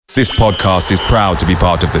This podcast is proud to be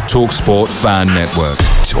part of the TalkSport Fan Network.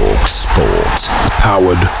 TalkSport.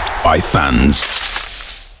 Powered by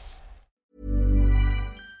fans.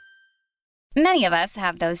 Many of us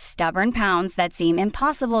have those stubborn pounds that seem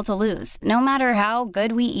impossible to lose, no matter how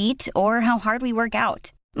good we eat or how hard we work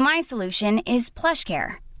out. My solution is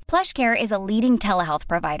PlushCare. PlushCare is a leading telehealth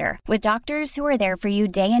provider with doctors who are there for you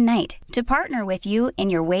day and night to partner with you in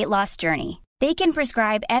your weight loss journey. They can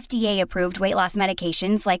prescribe FDA-approved weight loss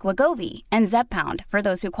medications like Wegovy and Zepbound for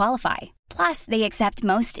those who qualify. Plus, they accept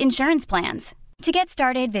most insurance plans. To get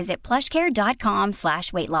started, visit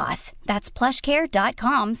plushcare.com/weightloss. That's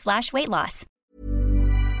plushcare.com/weightloss.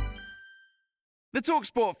 The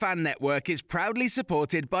TalkSport Fan Network is proudly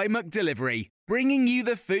supported by McDelivery, bringing you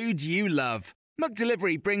the food you love.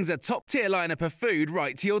 McDelivery brings a top-tier lineup of food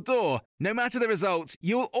right to your door. No matter the result,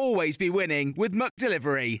 you'll always be winning with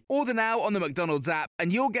McDelivery. Order now on the McDonald's app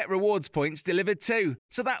and you'll get rewards points delivered too.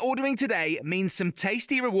 So that ordering today means some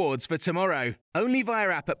tasty rewards for tomorrow. Only via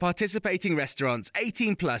app at participating restaurants.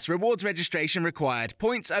 18 plus. Rewards registration required.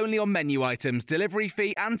 Points only on menu items. Delivery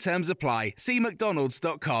fee and terms apply. See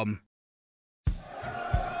mcdonalds.com.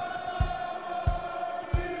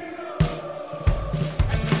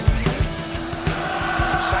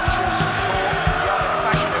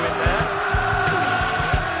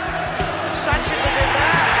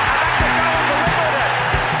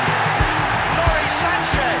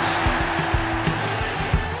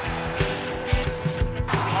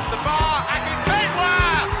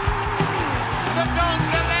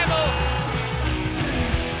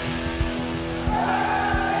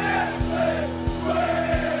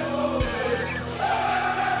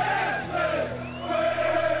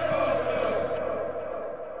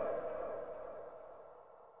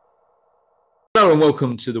 Hello and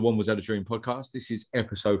welcome to the Wombles Had a Dream podcast. This is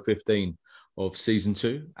episode 15 of season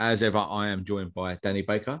 2. As ever, I am joined by Danny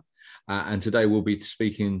Baker. And today we'll be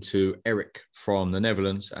speaking to Eric from the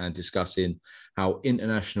Netherlands and discussing how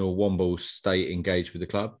international Wombles stay engaged with the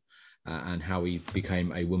club and how he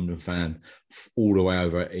became a Wimbledon fan all the way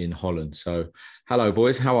over in Holland. So, hello,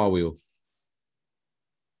 boys. How are we all?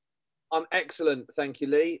 I'm excellent. Thank you,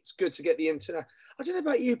 Lee. It's good to get the internet. I don't know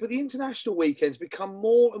about you, but the international weekends become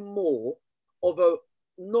more and more of a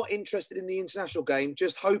not interested in the international game,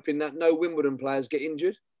 just hoping that no Wimbledon players get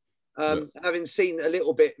injured. Having seen a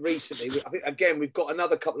little bit recently, I think, again, we've got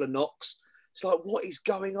another couple of knocks. It's like, what is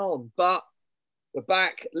going on? But we're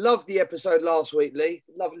back. Loved the episode last week, Lee.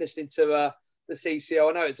 Loved listening to the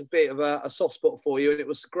CCO. I know it's a bit of a soft spot for you, and it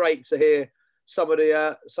was great to hear some of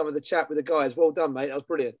the chat with the guys. Well done, mate. That was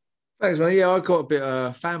brilliant. Thanks, man. Yeah, I got a bit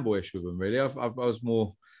fanboyish with them, really. I was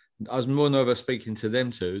more nervous speaking to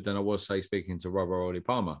them two than I was, say, speaking to Robert Ollie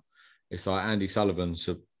Palmer. It's like Andy Sullivan's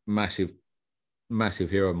a massive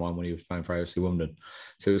hero of mine when he was playing for AFC Wimbledon.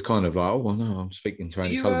 So it was kind of like, oh, well, no, I'm speaking to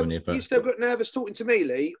Andy Sullivan here. But you still got nervous talking to me,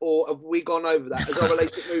 Lee, or have we gone over that? Has our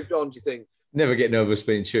relationship moved on, do you think? Never get nervous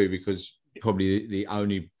speaking to you because probably the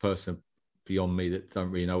only person beyond me that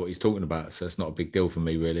don't really know what he's talking about. So it's not a big deal for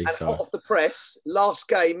me, really. And so hot off the press, last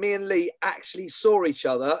game, me and Lee actually saw each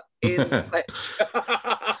other in the flesh.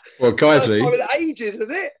 Well, Kaisley. Ages,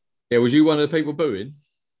 isn't it? Yeah, was you one of the people booing?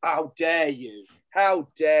 How dare you? How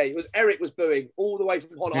dare you? It was Eric was booing all the way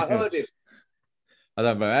from Holland. I heard it. I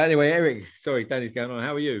don't know. Anyway, Eric, sorry, Danny's going on.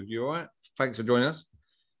 How are you? You all right? Thanks for joining us.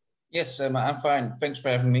 Yes, I'm fine. Thanks for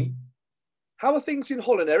having me. How are things in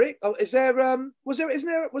Holland, Eric? Oh, was there a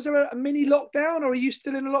mini lockdown, or are you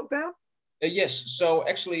still in a lockdown? Yes. So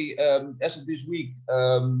actually, as of this week,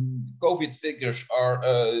 COVID figures are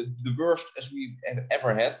the worst as we've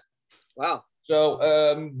ever had. Wow. So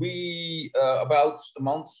we about a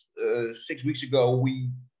month, 6 weeks ago,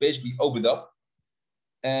 we basically opened up,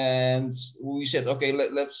 and we said, okay,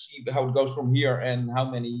 let's see how it goes from here and how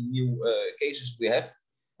many new cases we have.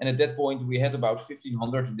 And at that point, we had about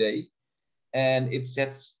 1,500 a day. And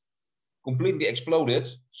it's completely exploded.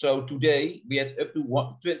 So today we had up to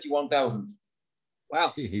 21,000.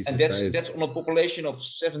 Wow! Jesus, and that's on a population of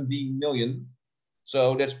 17 million.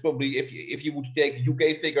 So that's probably if you would take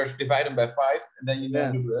UK figures, divide them by 5, and then you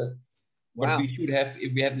know what we should have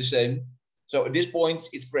if we have the same. So at this point,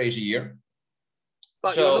 it's crazy here.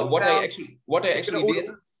 But so what I actually did,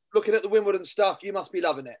 looking at the Wimbledon stuff, you must be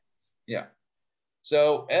loving it. Yeah.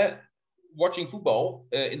 So. Watching football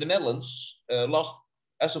in the Netherlands,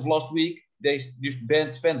 as of last week, they just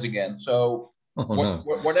banned fans again. So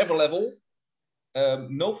whatever level,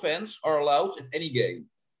 no fans are allowed at any game.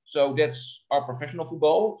 So that's our professional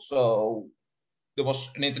football. So there was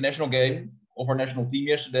an international game of our national team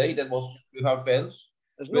yesterday that was without fans.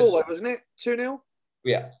 It was Norway, wasn't it? 2-0?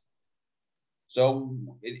 Yeah. So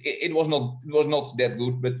it was not that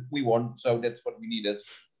good, but we won, so that's what we needed.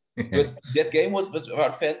 But that game was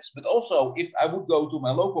about fans. But also, if I would go to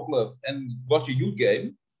my local club and watch a youth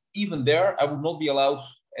game, even there I would not be allowed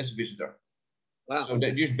as a visitor. Wow. So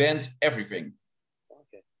they just banned everything.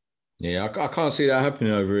 Okay. Yeah, I can't see that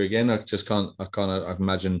happening over again. I just can't. I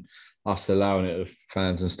imagine us allowing it to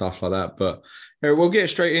fans and stuff like that. But Eric, we'll get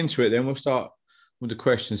straight into it. Then we'll start with the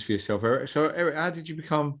questions for yourself, Eric. So, Eric, how did you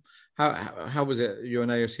become? How was it? You're an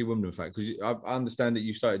AFC Wimbledon fan, because I understand that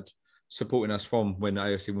you started supporting us from when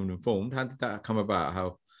AFC Wimbledon formed. How did that come about?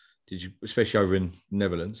 How did you, especially over in the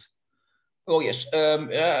Netherlands? Oh yes,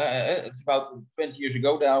 it's about 20 years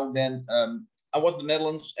ago now. Then I was in the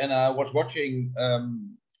Netherlands and I was watching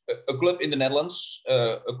a club in the Netherlands,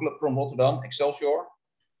 a club from Rotterdam, Excelsior,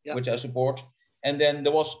 which I support. And then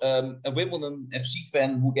there was a Wimbledon FC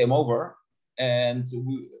fan who came over, and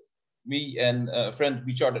me and a friend,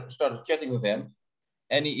 we started chatting with him,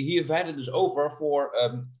 and he invited us over for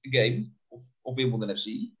a game of Wimbledon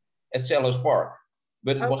FC at Selhurst Park.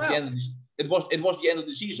 But it was the end. It was the end of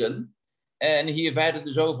the season, and he invited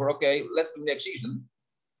us over. Okay, let's do next season.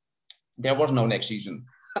 There was no next season.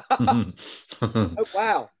 Oh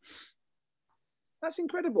wow, that's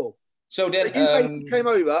incredible. So then you came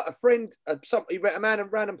over, a friend, a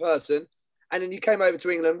random person, and then you came over to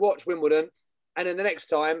England, watched Wimbledon, and then the next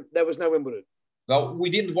time there was no Wimbledon. Well, we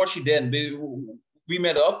didn't watch it then. We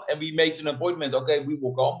met up and we made an appointment. Okay, we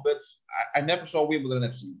will come, but I never saw Wimbledon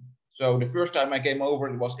FC. So the first time I came over,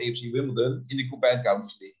 it was AFC Wimbledon in the Combined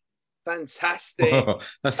Counties League. Fantastic.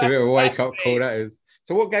 That's a bit of a wake-up call, that is.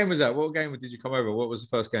 So what game was that? What game did you come over? What was the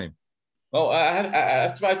first game? Well,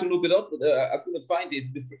 I've tried to look it up, but I couldn't find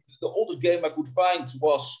it. The oldest game I could find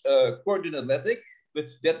was Croydon Athletic, but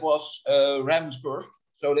that was Ram's first.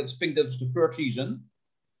 So I think that was the third season.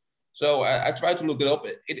 So I tried to look it up.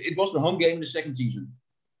 It was the home game in the second season.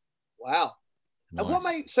 Wow.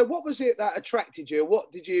 Nice. And what was it that attracted you?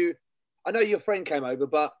 What did you, I know your friend came over,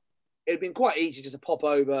 but it'd been quite easy just to pop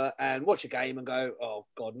over and watch a game and go, oh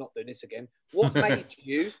God, not doing this again. What made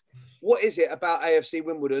you, what is it about AFC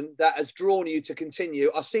Wimbledon that has drawn you to continue?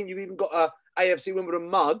 I've seen you've even got a AFC Wimbledon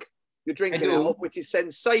mug you're drinking out of, which is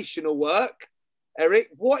sensational work. Eric,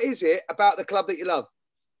 what is it about the club that you love?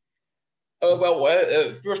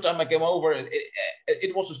 First time I came over,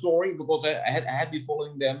 it was a story because I had been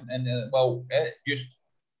following them and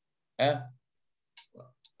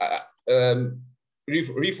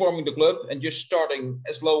reforming the club and just starting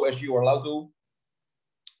as low as you are allowed to,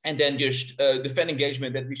 and then just the fan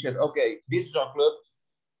engagement that we said, okay, this is our club.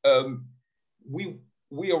 We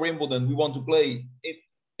are Wimbledon. We want to play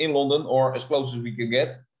in London or as close as we can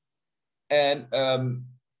get, and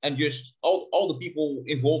just all the people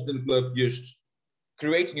involved in the club just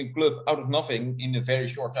creating a club out of nothing in a very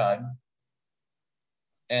short time.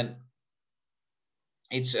 And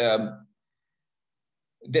it's that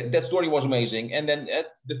story was amazing. And then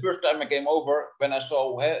the first time I came over, when I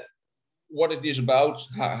saw what is this about,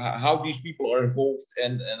 how these people are involved,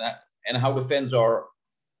 and how the fans are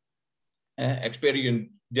experiencing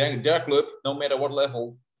their club, no matter what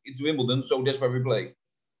level, it's Wimbledon, so that's where we play.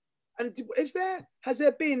 And has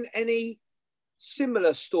there been any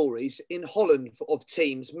similar stories in Holland of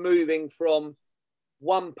teams moving from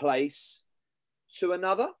one place to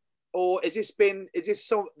another, or is this the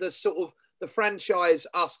franchise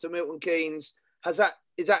us to Milton Keynes? Is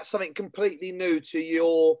that something completely new to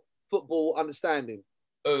your football understanding?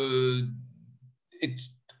 It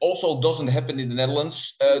also doesn't happen in the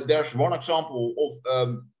Netherlands. There's one example of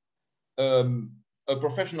a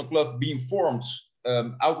professional club being formed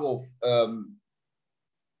out of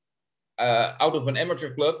an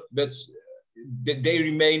amateur club, but they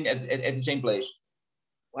remain at the same place.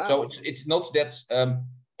 Wow. So it's not that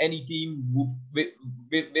any team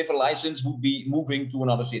with a license would be moving to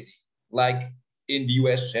another city. Like in the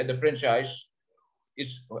US, the franchise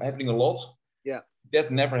is happening a lot. Yeah.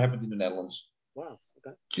 That never happened in the Netherlands. Wow.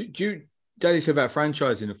 Okay. Daddy said about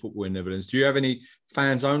franchising the football in the Netherlands. Do you have any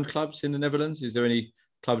fans-owned clubs in the Netherlands? Is there any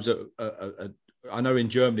clubs that I know in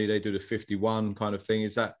Germany they do the 51 kind of thing.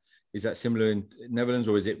 Is that similar in Netherlands,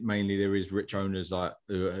 or is it mainly there is rich owners like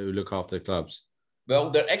who look after the clubs? Well,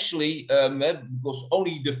 they're actually because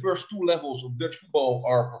only the first two levels of Dutch football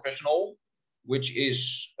are professional, which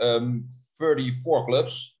is 34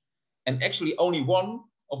 clubs, and actually only one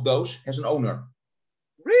of those has an owner.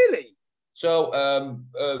 Really? So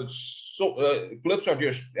clubs are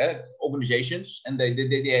just organizations, and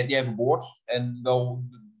they have a board, and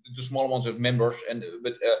the smaller ones have members,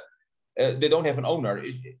 but they don't have an owner.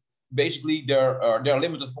 Basically, they're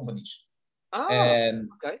limited companies. Oh, and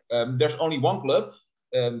okay. There's only one club,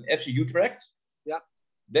 FC Utrecht,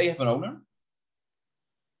 they have an owner.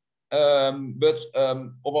 But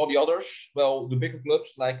of all the others, well, the bigger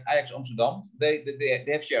clubs like Ajax Amsterdam, they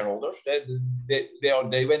have shareholders.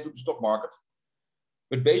 They went to the stock market.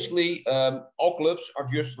 But basically, all clubs are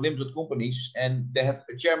just limited companies, and they have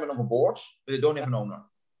a chairman of a board, but they don't have an owner.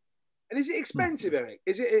 And is it expensive, Eric?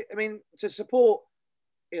 Is it? I mean, to support,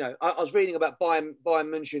 I was reading about Bayern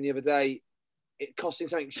München the other day. It costing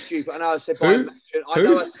something stupid. I know I said Bayern München. I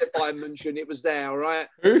know I said Bayern München. It was there, all right?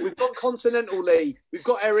 We've got Continental League. We've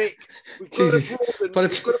got Eric. We've got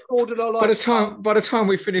to broaden our life. By the time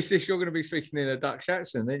we finish this, you're going to be speaking in a Dutch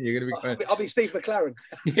accent, then you're going to be. I'll be Steve McLaren.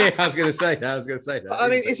 Yeah, I was going to say that. I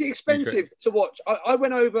mean, is it expensive to watch? I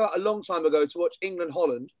went over a long time ago to watch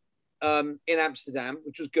England-Holland in Amsterdam,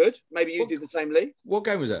 which was good. Maybe you did the same, Lee. What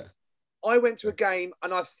game was that? I went to a game,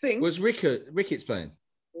 and I think was Ricketts playing?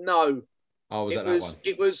 No. Oh, was that one?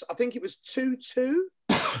 It was. I think it was 2-2.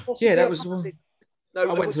 Yeah, that was the one. No,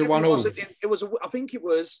 I went to the 1-1. It was. I think it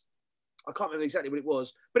was. I can't remember exactly what it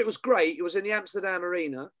was, but it was great. It was in the Amsterdam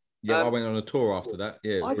Arena. Yeah, I went on a tour after that.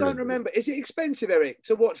 Yeah, I don't remember. Is it expensive, Eric,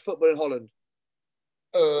 to watch football in Holland?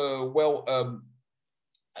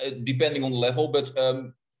 Depending on the level, but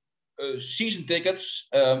season tickets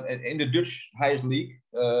in the Dutch highest league,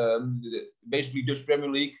 basically Dutch Premier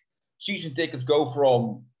League, season tickets go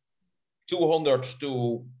from 200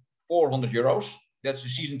 to 400 euros. That's the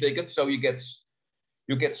season ticket. So you get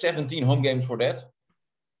 17 home games for that.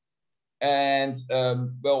 And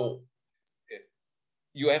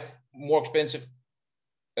you have more expensive.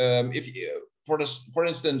 For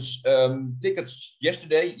instance, tickets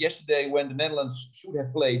yesterday when the Netherlands should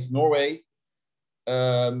have played Norway,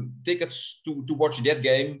 tickets to watch that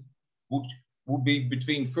game would be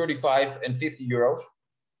between 35 and 50 euros.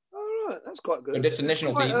 All right, that's quite good. So that's the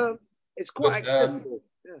national team. It's quite accessible.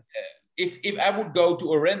 If I would go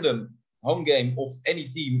to a random home game of any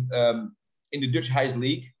team in the Dutch highest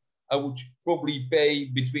league, I would probably pay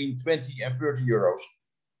between 20 and 30 euros.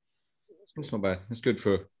 That's not bad. That's good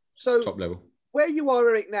for top level. Where you are,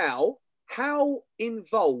 Eric, now, how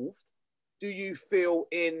involved do you feel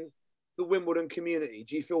in the Wimbledon community?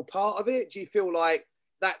 Do you feel part of it? Do you feel like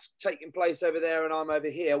that's taking place over there and I'm over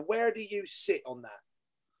here? Where do you sit on that?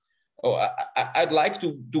 Oh, I'd like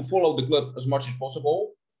to follow the club as much as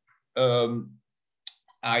possible.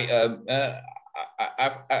 I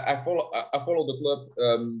follow the club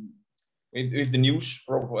with the news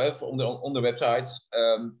on the websites.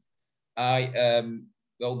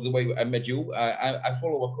 The way I met you, I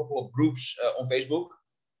follow a couple of groups on Facebook,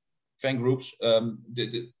 fan groups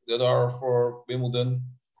that are for Wimbledon.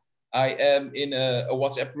 I am in a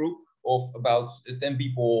WhatsApp group of about 10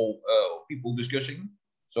 people discussing.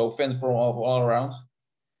 So fans from all around.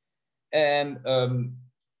 And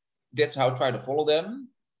that's how I try to follow them.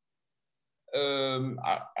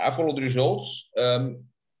 I follow the results.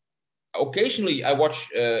 Occasionally, I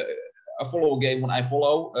follow a game when I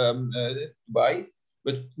follow Dubai,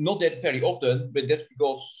 but not that very often. But that's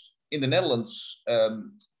because in the Netherlands,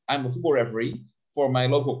 I'm a football referee for my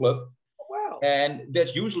local club. Wow. And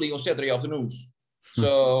that's usually on Saturday afternoons.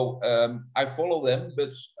 So I follow them,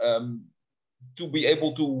 but to be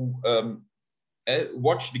able to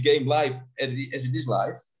watch the game live as it is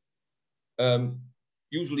live,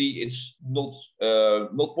 usually it's not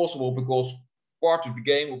possible because part of the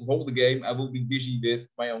game, of the whole of the game, I will be busy with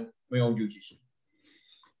my own duties.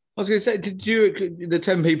 I was going to say, the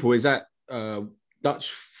 10 people, is that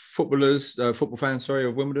Dutch footballers, football fans,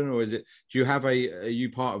 of Wimbledon, or are you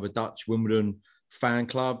part of a Dutch Wimbledon fan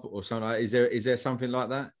club or something like that? Is there something like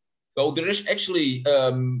that? Well, there is actually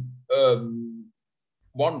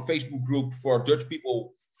one Facebook group for Dutch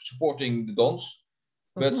people supporting the Dons,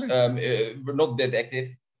 but we're not that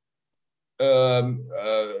active.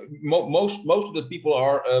 Most of the people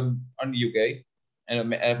are in the UK,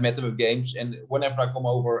 and I've met them at games. And whenever I come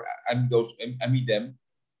over, I meet them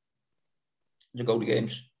to go to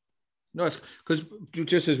games. Nice, because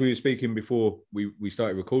just as we were speaking before we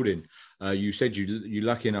started recording, you said you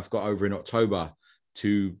lucky enough got over in October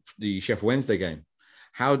to the Sheffield Wednesday game.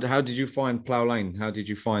 How did you find Plough Lane? How did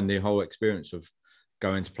you find the whole experience of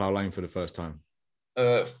going to Plough Lane for the first time?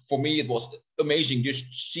 For me, it was amazing just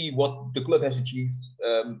to see what the club has achieved,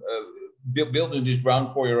 building this ground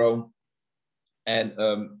for your own. And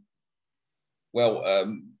I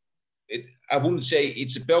wouldn't say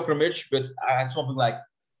it's a pilgrimage, but I had something like,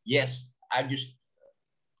 yes, I'm just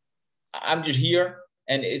here,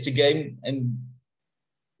 and it's a game, and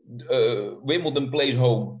Wimbledon plays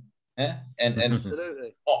home. And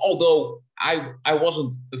Absolutely. Although I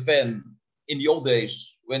wasn't a fan in the old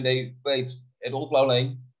days when they played at Old Plough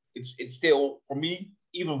Lane, it's still, for me,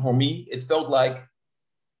 it felt like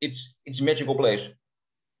it's a magical place.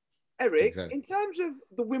 Eric, Exactly. in terms of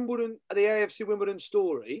the AFC Wimbledon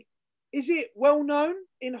story, is it well known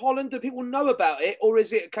in Holland? Do people know about it, or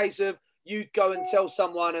is it a case of you go and tell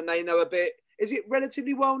someone and they know a bit? Is it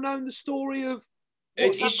relatively well known, the story of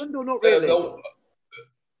what's happened, or not really? Well,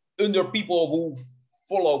 under people who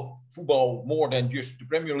follow football more than just the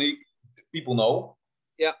Premier League, people know.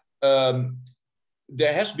 Yeah.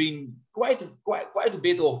 There has been quite a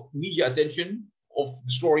bit of media attention of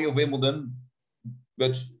the story of Wimbledon,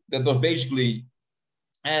 but that was basically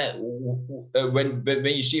when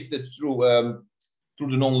you shifted through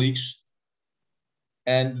the non-leagues,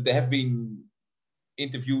 and there have been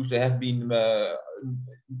interviews, there have been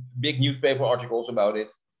big newspaper articles about it.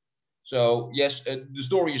 So yes, the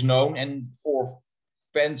story is known, and for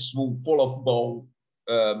fans who follow football,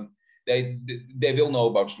 they will know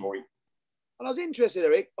about the story. And I was interested,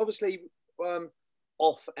 Eric, obviously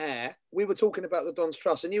off air, we were talking about the Don's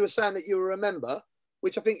Trust, and you were saying that you were a member,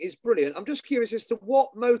 which I think is brilliant. I'm just curious as to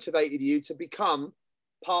what motivated you to become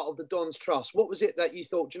part of the Don's Trust. What was it that you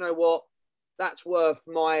thought, do you know what, that's worth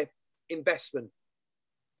my investment?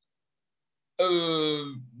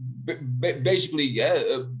 Basically,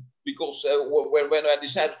 yeah, because when I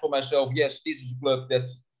decided for myself, yes, this is a club that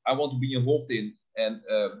I want to be involved in, and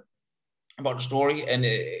about the story, and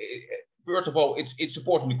first of all, it's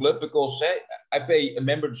supporting the club because I pay a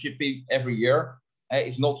membership fee every year.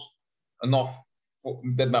 It's not enough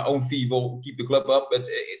that my own fee will keep the club up, but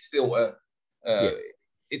it's still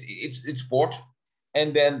it's sport.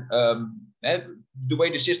 And then the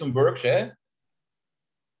way the system works,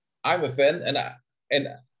 I'm a fan, and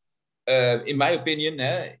in my opinion,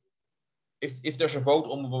 if there's a vote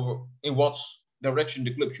on in what direction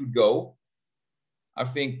the club should go, I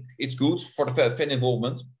think it's good for the fan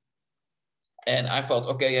involvement. And I thought,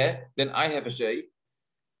 okay, then I have a say,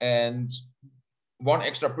 and one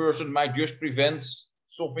extra person might just prevent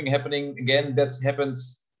something happening again that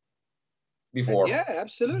happens before. Yeah,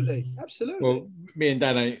 absolutely. Well, me and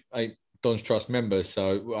Dan ain't Don's Trust members,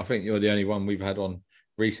 so I think you're the only one we've had on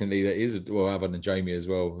recently that is, well, other than Jamie as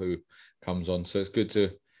well, who comes on. So it's good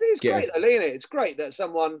to. It's great, though, isn't it? It's great that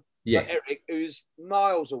someone Yeah. like Eric, who's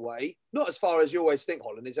miles away, not as far as you always think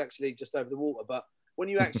Holland, it's actually just over the water, but when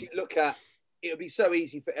you actually look at, it would be so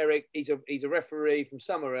easy for Eric. He's a referee from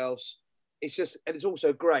somewhere else. It's just, and it's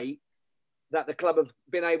also great that the club have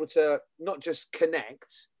been able to not just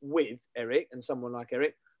connect with Eric and someone like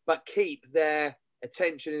Eric, but keep their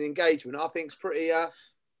attention and engagement. I think it's pretty.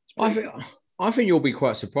 I think you'll be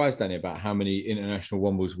quite surprised, Danny, about how many international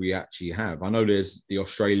Wombles we actually have. I know there's the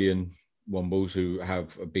Australian Wombles who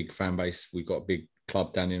have a big fan base. We've got a big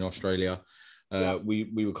club down in Australia.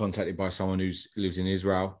 We were contacted by someone who lives in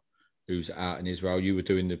Israel, who's out in Israel. You were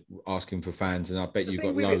doing asking for fans, and I bet you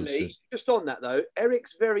got loads. Just on that though,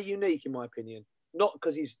 Eric's very unique in my opinion. Not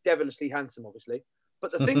because he's devilishly handsome, obviously,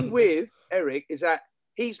 but the thing with Eric is that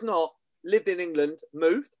he's not lived in England,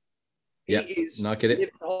 moved. He lived in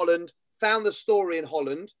Holland, found the story in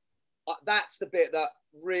Holland. That's the bit that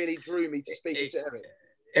really drew me to speaking to Eric.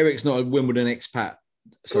 Eric's not a Wimbledon expat,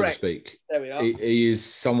 so Correct. to speak. There we are. He is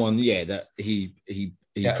someone, that he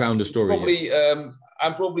found a story. Probably,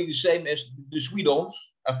 I'm probably the same as the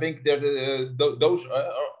Swedes. I think that those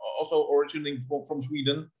are also originating from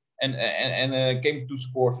Sweden and came to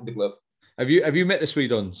support the club. Have you met the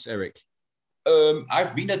Swedes, Eric?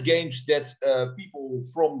 I've been at games that people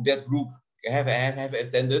from that group have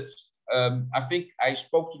attended. I think I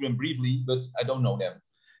spoke to them briefly, but I don't know them.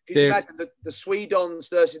 Could you imagine the Swedes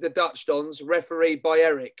versus the Dutch Dons, refereed by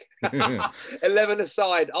Eric?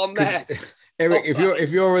 11-a-side. I'm there. Eric, if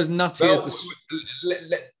you're as nutty as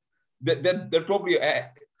that probably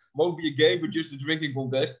won't be a game, but just a drinking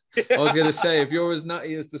contest. I was going to say, if you're as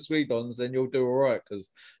nutty as the Swedes, then you'll do all right, because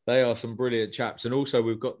they are some brilliant chaps. And also,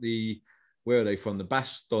 we've got where are they from? The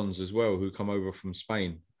Basque Dons as well, who come over from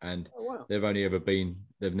Spain, and they've never been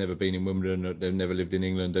in Wimbledon. They've never lived in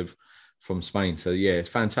England. They've from Spain. So yeah, it's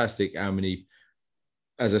fantastic how many,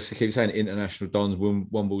 as I keep saying, international Dons,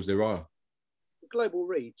 Wombles there are. The global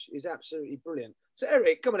reach is absolutely brilliant. So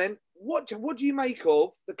Eric, come on in. What do you make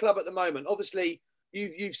of the club at the moment? Obviously,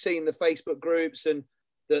 you've seen the Facebook groups and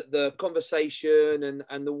the conversation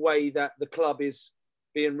and the way that the club is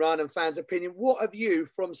being run and fans' opinion. What have you,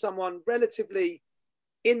 from someone relatively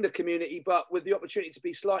in the community, but with the opportunity to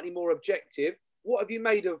be slightly more objective, what have you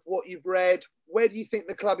made of what you've read? Where do you think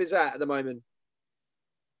the club is at the moment?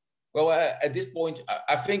 Well, at this point,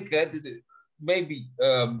 I think that maybe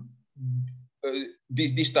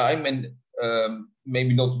this time, and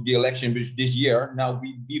maybe not the election, but this year, now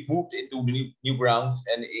we've moved into the new grounds,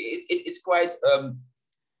 and it's quite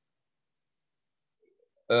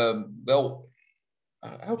well,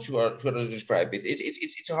 how should I describe it?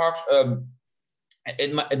 It's hard.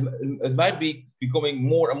 It might be becoming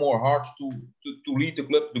more and more hard to lead the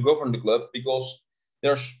club, to govern the club, because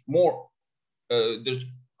there's more. There's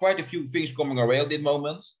quite a few things coming our way at this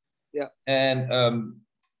moment. Yeah. And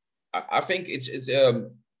I think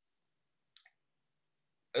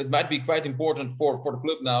it might be quite important for the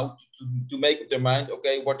club now to make up their mind.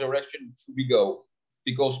 Okay, what direction should we go?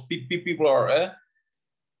 Because people are.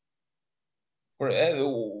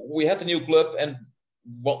 We had a new club, and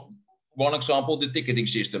one example, the ticketing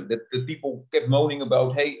system, that the people kept moaning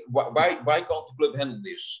about. Hey, why can't the club handle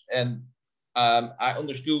this? And I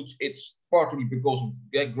understood it's partly because of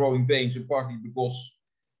growing pains, and partly because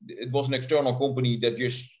it was an external company that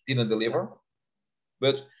just didn't deliver.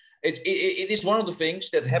 But it is one of the things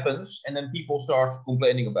that happens, and then people start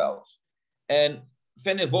complaining about. And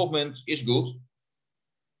fan involvement is good,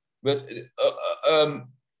 but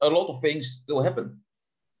a lot of things will happen,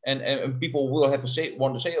 and people will have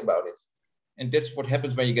want to say about it, and that's what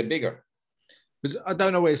happens when you get bigger. Because I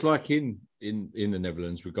don't know what it's like in the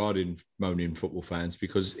Netherlands regarding moaning football fans,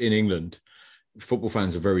 because in England, football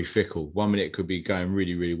fans are very fickle. 1 minute it could be going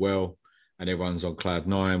really, really well, and everyone's on cloud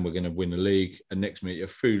nine, we're going to win the league, and next minute a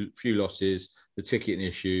few losses, the ticketing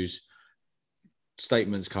issues,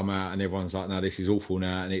 statements come out, and everyone's like, no, this is awful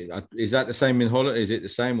now. And is that the same in Holland? Is it the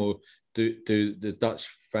same, or do the Dutch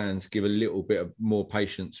fans give a little bit of more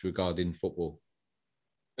patience regarding football?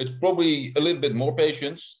 It's probably a little bit more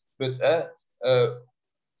patience, but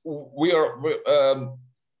we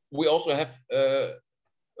also have a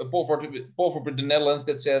poll for the Netherlands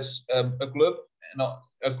that says a club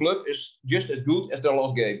is just as good as their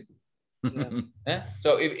last game. Yeah.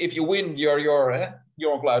 So if you win, you're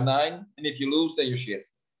on cloud nine, and if you lose, then you're shit.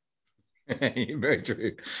 Very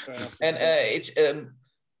true. And it's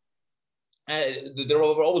there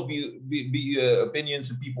will always be opinions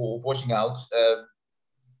and people voicing out.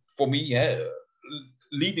 For me,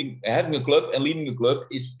 having a club and leading a club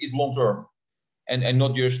is long term, and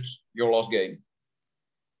not just your last game.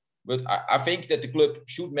 But I think that the club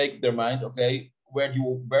should make their mind. Okay, where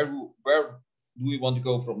do we want to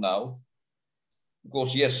go from now?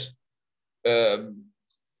 Because yes,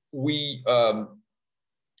 we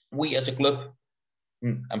as a club.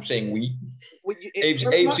 I'm saying we.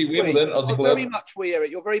 AFC Wimbledon as a club. Very much we, Eric.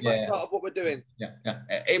 You're very much part of what we're doing. Yeah.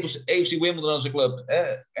 AFC Wimbledon as a club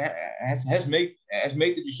has made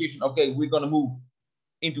the decision. Okay, we're gonna move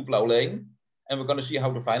into Plough Lane, and we're gonna see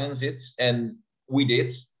how to finance it. And we did,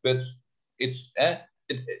 but it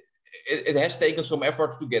has taken some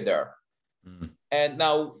effort to get there. And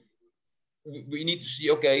now we need to see.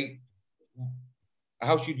 Okay,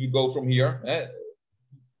 how should we go from here?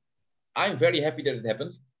 I'm very happy that it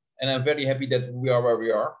happened, and I'm very happy that we are where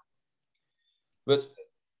we are. But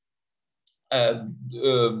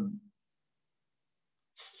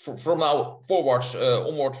from now forwards,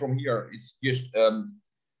 onward from here, it's just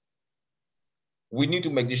we need to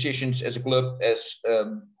make decisions as a club. As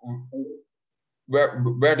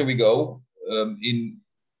where do we go? How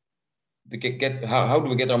do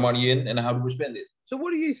we get our money in, and how do we spend it? So,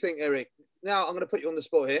 what do you think, Eric? Now, I'm going to put you on the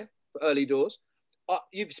spot here for early doors.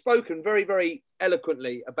 You've spoken very, very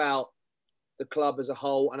eloquently about the club as a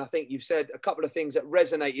whole, and I think you've said a couple of things that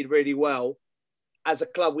resonated really well. As a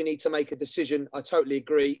club, we need to make a decision. I totally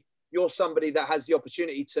agree. You're somebody that has the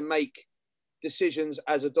opportunity to make decisions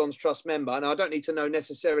as a Don's Trust member, and I don't need to know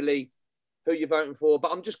necessarily who you're voting for,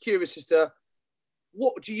 but I'm just curious as to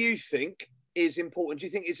what do you think is important? Do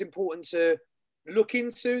you think it's important to look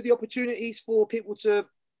into the opportunities for people to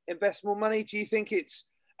invest more money? Do you think it's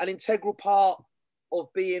an integral part of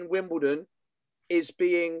being Wimbledon is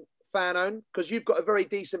being fan owned? Because you've got a very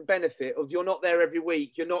decent benefit of you're not there every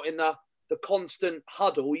week. You're not in the constant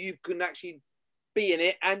huddle. You can actually be in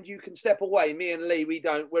it and you can step away. Me and Lee,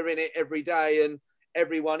 we're in it every day, and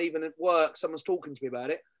everyone, even at work, someone's talking to me about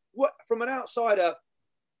it. What, from an outsider,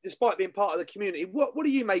 despite being part of the community, what do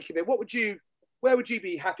you make of it? Where would you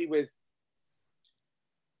be happy with?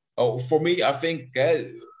 Oh, for me, I think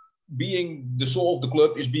being the soul of the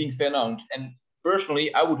club is being fan owned. And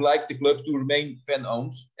personally, I would like the club to remain fan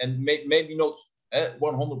owned, and maybe not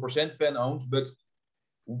 100% fan owned, but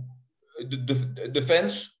the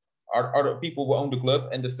fans are the people who own the club,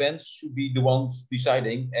 and the fans should be the ones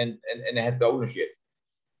deciding and have the ownership.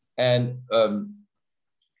 And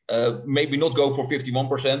maybe not go for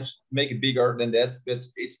 51%, make it bigger than that. But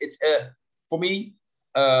it's for me,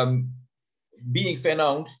 being fan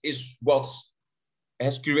owned is what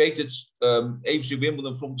has created AFC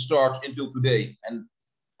Wimbledon from the start until today, and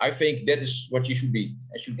I think that is what you should be.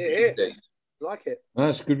 I should today. Like it. Well,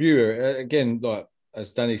 that's a good view. Again, like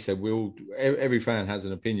as Danny said, every fan has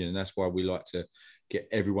an opinion, and that's why we like to get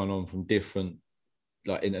everyone on from different,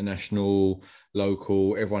 like international,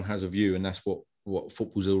 local. Everyone has a view, and that's what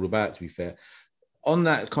football's all about. To be fair, on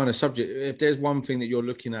that kind of subject, if there's one thing that you're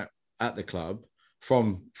looking at the club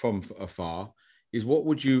from afar, is what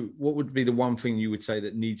would be the one thing you would say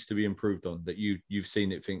that needs to be improved on, that you've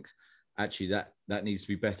seen it thinks actually that needs to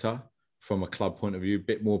be better from a club point of view, a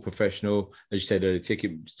bit more professional, as you said, a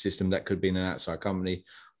ticket system that could be in an outside company.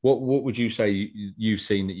 What would you say you've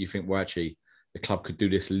seen that you think, well, actually the club could do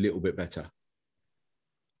this a little bit better?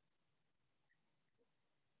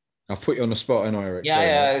 I've put you on the spot, and Eric.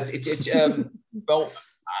 Yeah, it's well,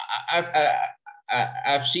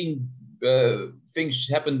 I've seen things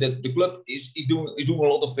happen that the club is doing a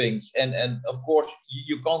lot of things, and of course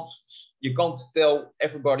you can't tell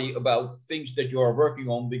everybody about things that you are working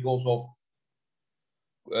on because of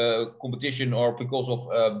competition or because of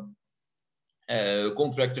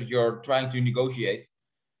contract that you're trying to negotiate.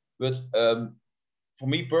 But for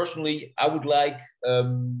me personally, I would like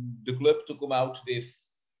the club to come out with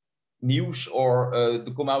news or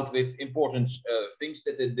to come out with important things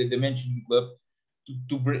that they mention in the club,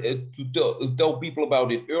 to tell people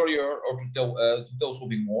about it earlier, or to tell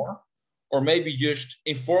something more, or maybe just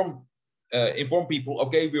inform people.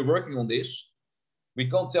 Okay, we're working on this. We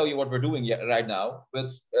can't tell you what we're doing yet right now, but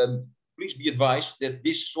please be advised that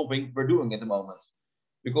this is something we're doing at the moment.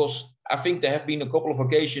 Because I think there have been a couple of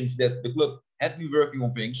occasions that the club had been working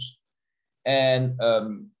on things, and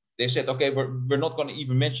they said, okay, we're not going to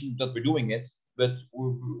even mention that we're doing it, but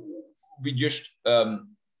we're just going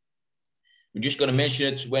to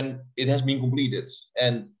mention it when it has been completed.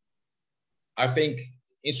 And I think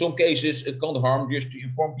in some cases it can't harm just to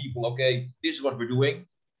inform people, okay, this is what we're doing.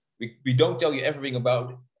 We don't tell you anything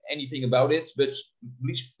about it, but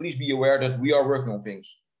please be aware that we are working on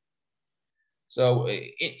things. So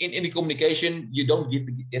in the communication, you don't have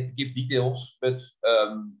to give details, but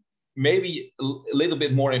maybe a little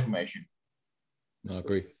bit more information. I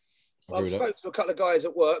agree. I've spoken to a couple of guys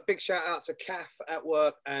at work. Big shout out to Kath at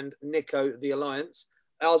work and Nico, the Alliance.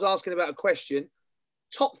 I was asking about a question.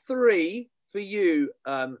 Top 3 for you,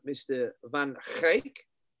 Mr. Van Geek.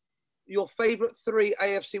 Your favourite 3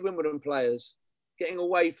 AFC Wimbledon players, getting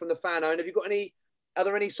away from the fan owned. Have you got any? Are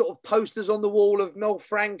there any sort of posters on the wall of Mel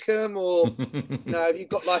Frankham, or have you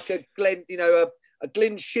got like a Glenn, a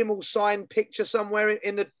Glenn Schimmel signed picture somewhere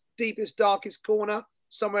in the deepest, darkest corner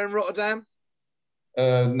somewhere in Rotterdam?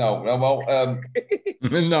 No. Well,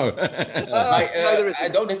 no. I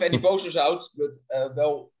don't have any posters out, but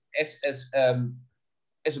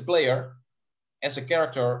as a player, as a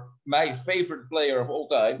character, my favorite player of all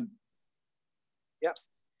time,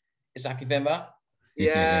 is Aki Vemba.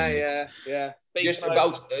 Yeah. Just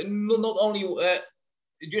about not only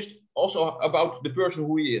just also about the person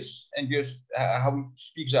who he is, and just how he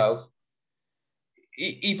speaks out.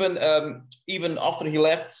 Even after he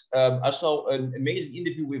left, I saw an amazing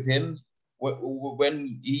interview with him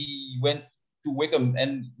when he went to Wickham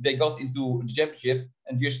and they got into the championship,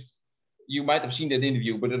 and just you might have seen that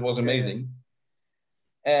interview, but it was amazing.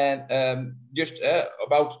 And just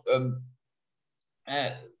about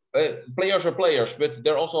players are players, but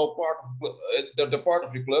they're also part of they're part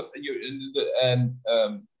of the club, and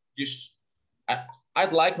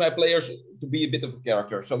I'd like my players to be a bit of a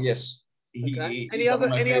character. So yes. Any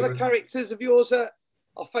other characters of yours that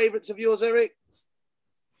are favourites of yours, Eric?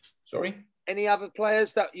 Sorry? Any other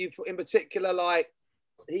players that you, in particular, like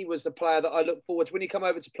he was the player that I look forward to when you come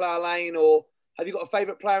over to Plough Lane, or have you got a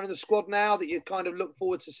favourite player in the squad now that you kind of look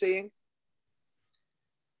forward to seeing?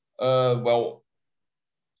 Well,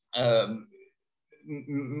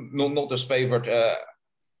 not as favourite.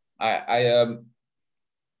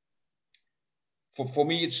 For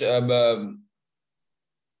me, it's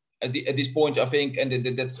at this point, I think, and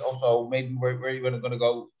that's also maybe where we're going to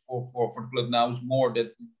go for the club now, is more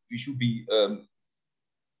that we should be.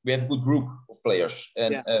 We have a good group of players,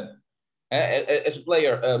 and as a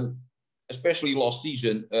player, especially last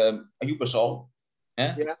season, Ayub Assal.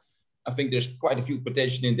 I think there's quite a few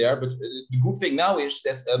potential in there, but the good thing now is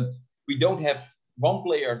that we don't have one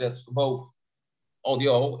player that's above all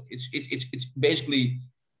the other. It's basically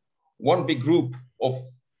one big group of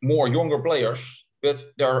more younger players, but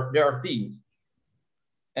they're a team.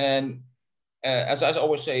 And as I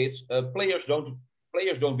always say, it's players don't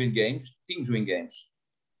win games, teams win games.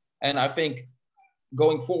 And I think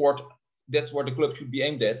going forward, that's where the club should be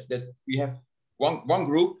aimed at. That we have one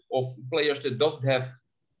group of players that doesn't have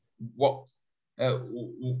what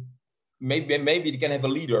maybe they can have a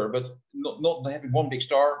leader, but not having one big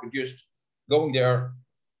star, but just going there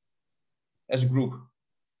as a group.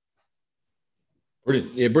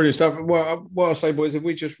 Brilliant. Yeah, brilliant stuff. Well, what I'll say, boys, if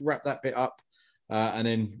we just wrap that bit up and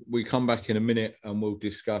then we come back in a minute and we'll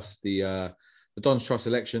discuss the Don's Trust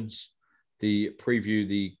elections, the preview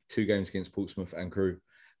the 2 games against Portsmouth and Crewe,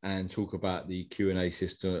 and talk about the Q&A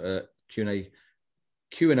system,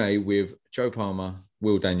 Q&A with Joe Palmer,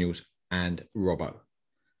 Will Daniels, and Robbo.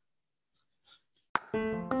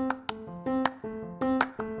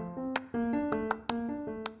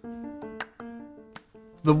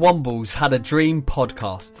 The Wombles Had a Dream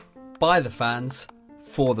podcast. By the fans,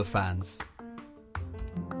 for the fans.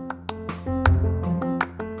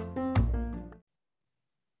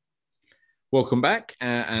 Welcome back.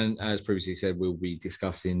 And as previously said, we'll be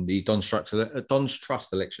discussing the Don's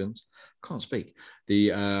Trust elections. Can't speak.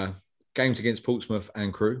 The games against Portsmouth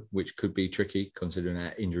and Crewe, which could be tricky considering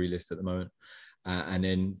our injury list at the moment. And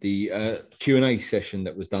then the Q&A session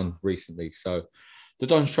that was done recently. So the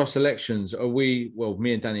Don's Trust elections, me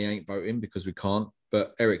and Danny ain't voting because we can't.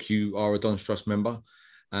 But Eric, you are a Don's Trust member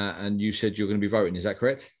and you said you're going to be voting. Is that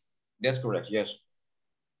correct? That's correct, yes.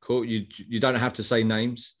 Cool. You don't have to say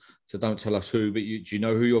names, so don't tell us who, but do you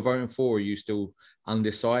know who you're voting for? Or are you still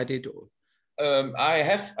undecided? I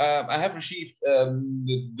have received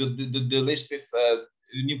the list with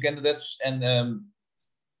new candidates, and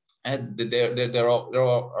they're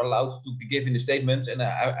allowed to give in the statement, and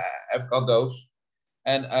I've got those.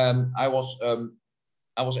 And I was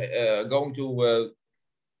going to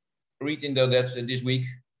read into that this week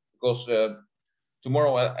because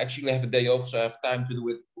tomorrow I actually have a day off, so I have time to do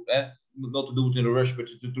it. Not to do it in a rush, but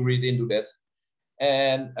to read into that.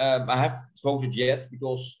 And I haven't voted yet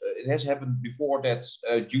because it has happened before that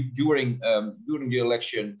during the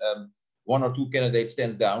election, 1 or 2 candidates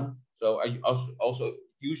stands down. So I also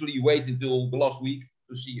usually wait until the last week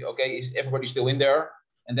to see, okay, is everybody still in there?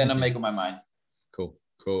 And then I make up my mind. Cool.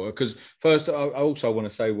 Because first, I also want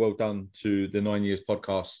to say well done to the 9 Years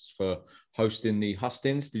podcast for hosting the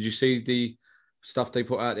hustings. Did you see the stuff they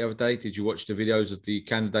put out the other day? Did you watch the videos of the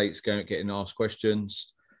candidates getting asked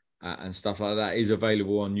questions and stuff like that? Is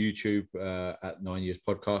available on YouTube at 9 Years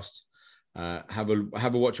podcast. Have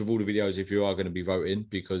a watch of all the videos if you are going to be voting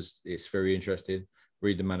because it's very interesting.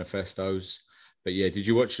 Read the manifestos. But yeah, did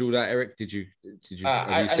you watch all that, Eric? Did you?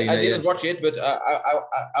 I didn't watch it, but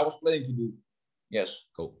I was planning to do. Yes.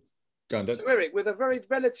 Cool. Go on, Dan. So Eric, with a very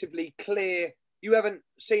relatively clear, you haven't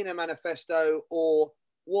seen a manifesto or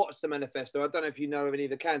watched the manifesto. I don't know if you know of any of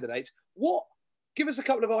the candidates. Give us a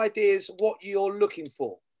couple of ideas what you're looking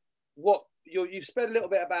for. You've spoken a little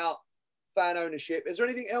bit about fan ownership. Is there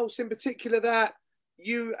anything else in particular that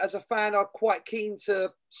you as a fan are quite keen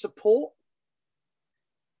to support?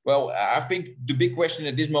 Well, I think the big question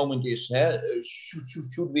at this moment is,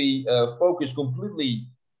 should we focus completely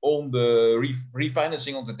on the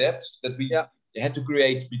refinancing of the debt that we had to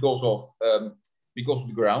create because of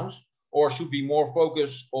the grounds, or should we more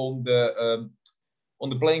focus on the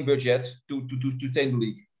playing budget to stay in the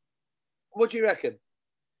league? What do you reckon?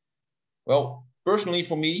 Well, personally,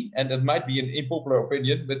 for me, and that might be an unpopular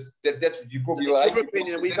opinion, but that's what you probably it's like. Your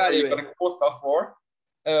opinion, we value it. A podcast for.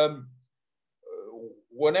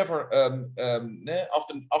 Whenever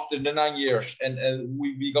after the 9 years and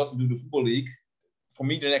we got to do the football league, for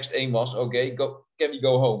me the next aim was can we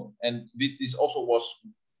go home? And this also was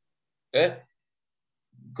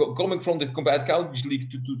coming from the Combined Counties League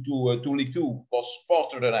to League 2 was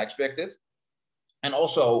faster than I expected, and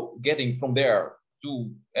also getting from there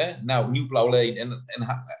to now New Plough Lane and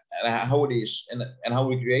how it is and how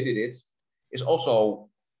we created it is also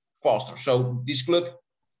faster. So this club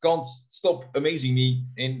can't stop amazing me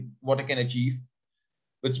in what I can achieve.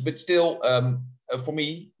 But still, for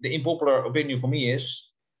me, the unpopular opinion for me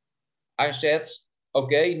is, I said,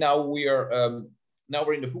 okay, now we're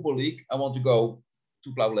in the football league. I want to go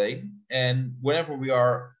to Plough Lane, and whenever we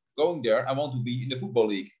are going there, I want to be in the football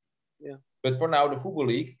league. Yeah. But for now, the football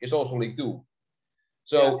league is also League 2.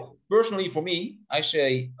 So personally, for me, I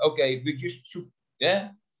say, okay, we just should,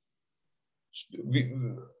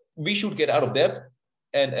 we should get out of debt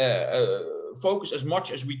and focus as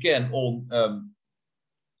much as we can on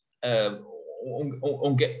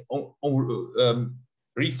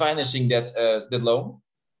refinancing that loan,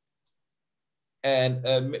 and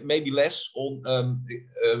maybe less on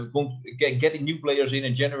getting new players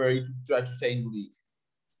in January to try to stay in the league.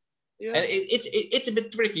 Yeah. And it's a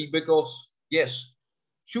bit tricky because yes,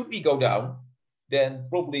 should we go down, then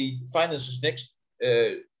probably finances next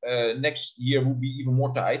year will be even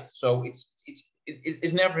more tight. So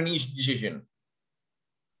it's never an easy decision.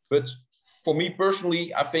 But for me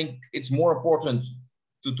personally, I think it's more important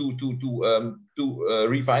to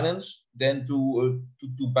refinance than to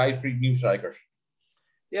buy 3 new strikers.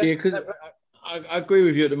 Yeah, because I agree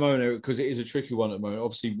with you at the moment, because it is a tricky one at the moment.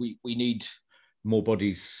 Obviously, we need more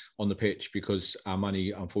bodies on the pitch because our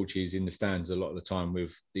money, unfortunately, is in the stands a lot of the time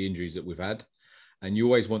with the injuries that we've had. And you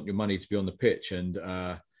always want your money to be on the pitch. And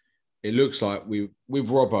it looks like with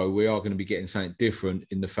Robbo, we are going to be getting something different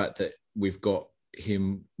in the fact that we've got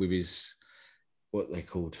him with his, what they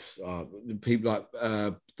called, people like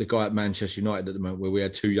the guy at Manchester United at the moment, where we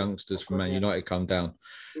had 2 youngsters from Man United come down.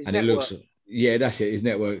 His and network. It looks, yeah, that's it, his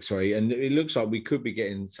network, sorry. And it looks like we could be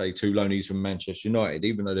getting, say, 2 loanees from Manchester United,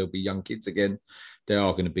 even though they'll be young kids again. They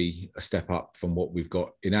are going to be a step up from what we've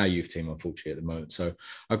got in our youth team, unfortunately, at the moment. So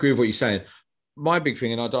I agree with what you're saying. My big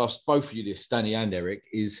thing, and I'd ask both of you this, Danny and Eric,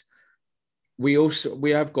 is we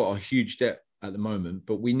have got a huge debt at the moment,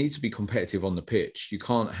 but we need to be competitive on the pitch. You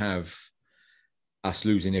can't have us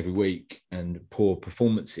losing every week and poor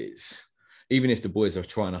performances. Even if the boys are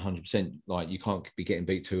trying 100%, like, you can't be getting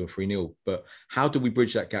beat 2 or 3-0. But how do we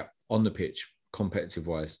bridge that gap on the pitch, competitive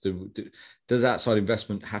wise? Does outside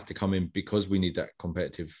investment have to come in because we need that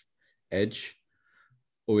competitive edge?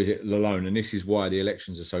 Or is it alone? And this is why the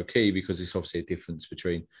elections are so key, because it's obviously a difference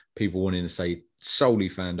between people wanting to say solely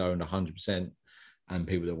fan-owned 100% and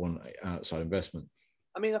people that want outside investment.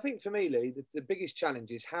 I mean, I think for me, Lee, the biggest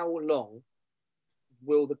challenge is how long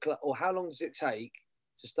will the club, or how long does it take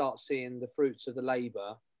to start seeing the fruits of the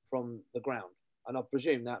labour from the ground? And I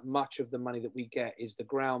presume that much of the money that we get is the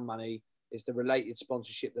ground money, is the related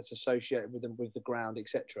sponsorship that's associated with them, with the ground,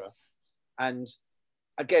 etc. And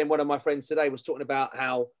again, one of my friends today was talking about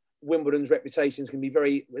how Wimbledon's reputation is going to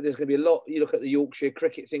be there's going to be a lot. You look at the Yorkshire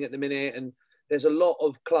cricket thing at the minute, and there's a lot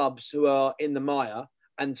of clubs who are in the mire,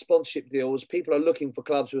 and sponsorship deals. People are looking for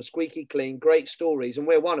clubs who are squeaky clean, great stories, and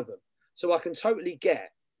we're one of them. So I can totally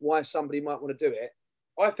get why somebody might want to do it.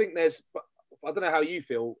 I think I don't know how you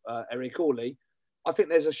feel, Eric or Lee. I think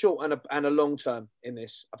there's a short and a long term in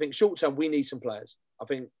this. I think short term, we need some players. I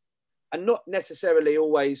think, and not necessarily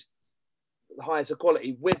always the highest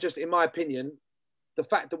quality. We're just, in my opinion, the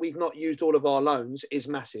fact that we've not used all of our loans is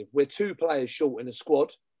massive. We're 2 players short in a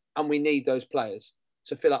squad, and we need those players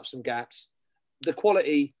to fill up some gaps. The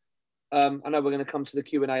quality, I know we're going to come to the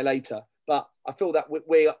Q&A later, but I feel that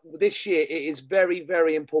this year it is very,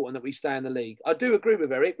 very important that we stay in the league. I do agree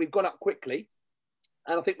with Eric. We've gone up quickly,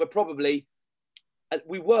 and I think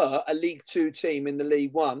we were a League 2 team in the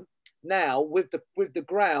League 1. Now, with the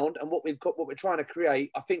ground and what we're trying to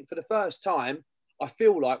create, I think for the first time, I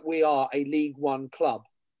feel like we are a League 1 club.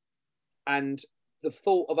 And the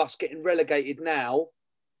thought of us getting relegated now,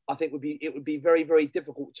 I think it would be very, very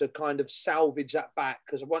difficult to kind of salvage that back,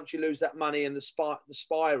 because once you lose that money and the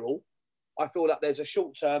spiral, I feel like there's a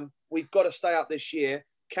short term. We've got to stay up this year.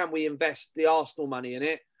 Can we invest the Arsenal money in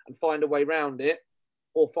it and find a way around it,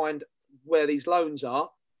 or find where these loans are?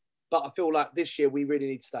 But I feel like this year we really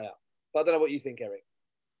need to stay up. But I don't know what you think, Eric.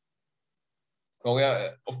 Oh yeah,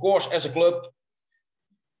 of course, as a club,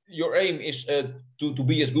 your aim is to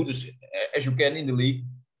be as good as you can in the league.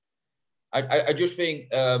 I just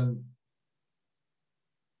think, of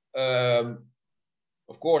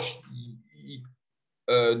course,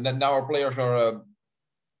 now our players are a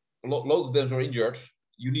lot of them are injured.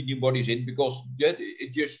 You need new bodies in, because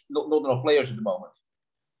it's just not enough players at the moment.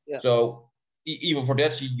 Yeah. So even for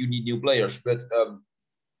that, you need new players. But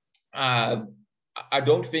I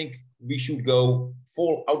don't think we should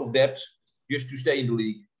fall out of depth just to stay in the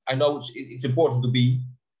league. I know it's important to be,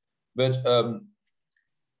 but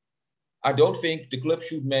I don't think the club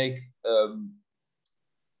should make an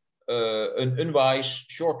unwise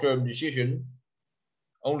short-term decision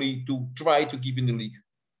only to try to keep in the league.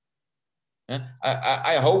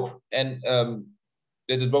 I hope and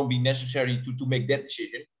that it won't be necessary to make that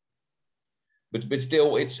decision. But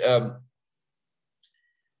still, it's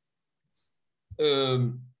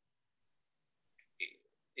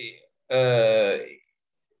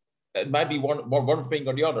it might be one thing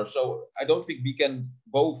or the other. So I don't think we can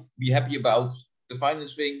both be happy about the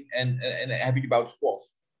finance thing and happy about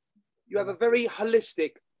sports. You have a very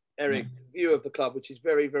holistic, Eric, view of the club, which is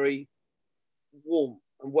very, very warm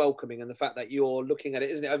and welcoming, and the fact that you're looking at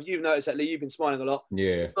it, isn't it? You've noticed that, Lee, you've been smiling a lot.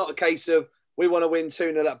 Yeah. It's not a case of we want to win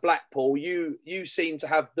 2-0 at Blackpool. You seem to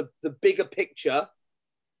have the bigger picture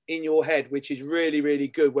in your head, which is really, really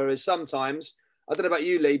good. Whereas sometimes, I don't know about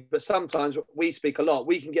you, Lee, but sometimes we speak a lot.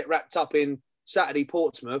 We can get wrapped up in Saturday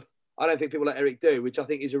Portsmouth. I don't think people like Eric do, which I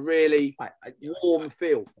think is a really warm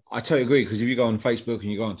feel. I totally agree, because if you go on Facebook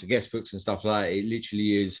and you go onto guest books and stuff like that, it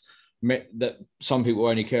literally is that some people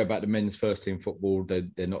only care about the men's first team football. They're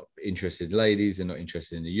not interested in ladies. They're not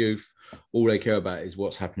interested in the youth. All they care about is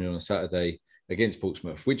what's happening on a Saturday against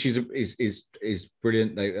Portsmouth, which is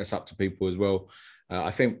brilliant. That's up to people as well. I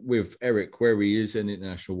think with Eric, where he is an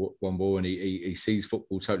international one ball and he sees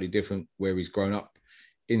football totally different where he's grown up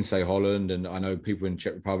in, say, Holland. And I know people in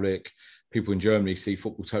Czech Republic, people in Germany see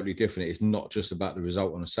football totally different. It's not just about the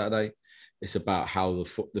result on a Saturday. It's about how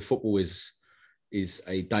the football is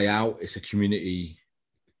a day out. It's a community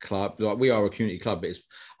club. Like, we are a community club, but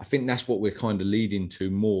I think that's what we're kind of leading to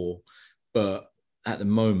more. But at the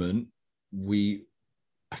moment,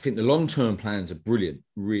 I think the long-term plans are brilliant,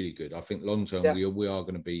 really good. I think long-term, we are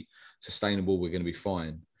going to be sustainable. We're going to be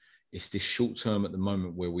fine. It's this short-term at the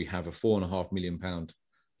moment where we have a £4.5 million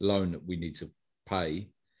loan that we need to pay,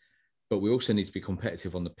 but we also need to be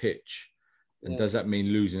competitive on the pitch. And does that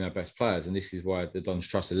mean losing our best players? And this is why the Don's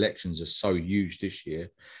Trust elections are so huge this year.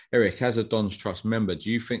 Eric, as a Don's Trust member, do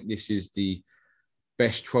you think this is the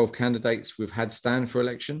best 12 candidates we've had stand for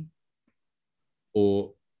election?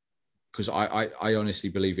 Or... because I honestly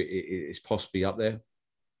believe it's possibly up there.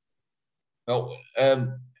 Well,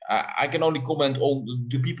 I can only comment on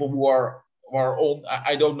the people who are on.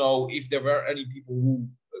 I don't know if there were any people who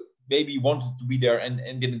maybe wanted to be there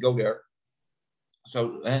and didn't go there.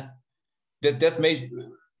 So that's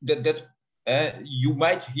amazing. That you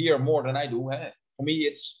might hear more than I do. For me,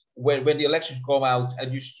 it's when the elections come out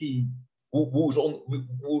and you see who's on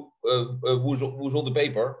the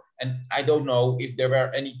paper. And I don't know if there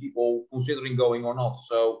were any people considering going or not.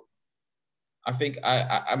 So I think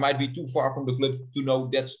I might be too far from the club to know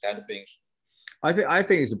that kind of things. I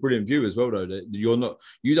think it's a brilliant view as well, though. That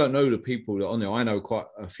you don't know the people that are on there. I know quite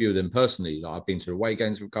a few of them personally. Like, I've been to away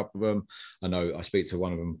games with a couple of them. I speak to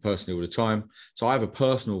one of them personally all the time. So I have a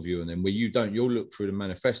personal view on them where you'll look through the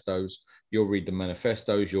manifestos, you'll read the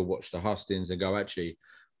manifestos, you'll watch the hustings and go, actually,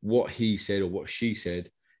 what he said or what she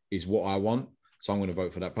said is what I want. So I'm going to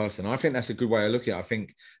vote for that person. I think that's a good way of looking at it. I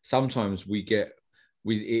think sometimes it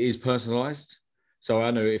is personalised. So I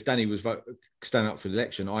know if Danny was standing up for the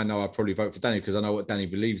election, I know I'd probably vote for Danny because I know what Danny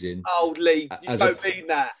believes in. Oh, Lee, you don't mean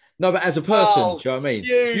that. No, but as a person, do you know what I mean?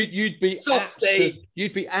 You'd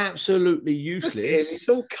be absolutely useless. Look at him. He's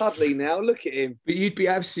all cuddly now. Look at him. But you'd be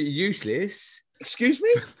absolutely useless. Excuse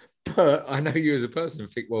me? But I know you as a person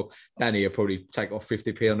think, well, Danny will probably take off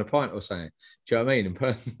 50p on a pint or something. Do you know what I mean?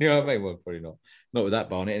 You know what I mean? Well, probably not. Not with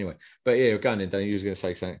that Barney anyway. But yeah, go on then, Danny. You was going to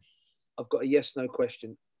say something. I've got a yes/no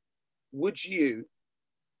question. Would you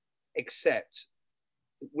accept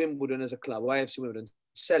Wimbledon as a club, or AFC Wimbledon,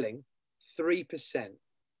 selling 3%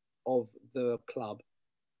 of the club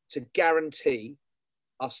to guarantee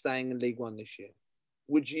us staying in League One this year?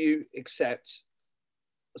 Would you accept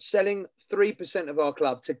selling 3% of our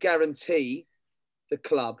club to guarantee the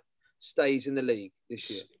club stays in the league this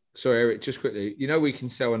year? Sorry, Eric, just quickly. We can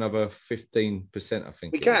sell another 15%, I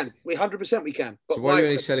think. We can. 100% we can. But so why are you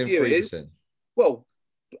only selling 3%? Well,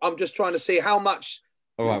 I'm just trying to see how much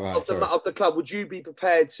of the club would you be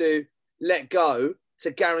prepared to let go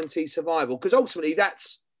to guarantee survival? Because ultimately,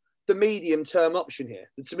 that's the medium-term option here.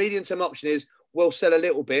 The medium-term option is we'll sell a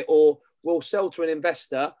little bit, or we'll sell to an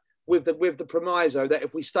investor with the proviso that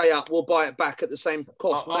if we stay up, we'll buy it back at the same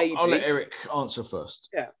cost. I'll let Eric answer first.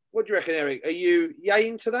 Yeah. What do you reckon, Eric? Are you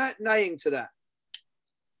yaying to that, naying to that?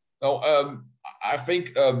 Well, I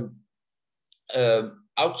think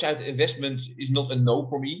outside investment is not a no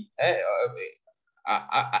for me.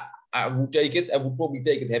 I would take it. I would probably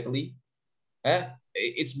take it happily.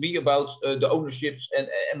 It's me about the ownerships and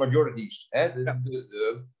majorities.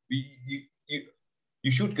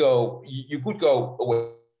 You should go. You could go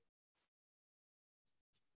away.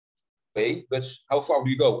 But how far do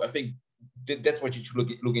you go? I think that's what you should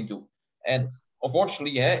look into. And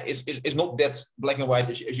unfortunately, it's not that black and white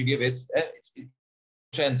as you give it. It's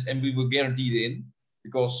percent, and we will guarantee it in,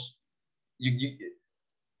 because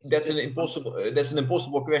that's an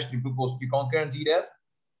impossible question, because you can't guarantee that.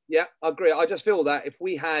 Yeah, I agree. I just feel that if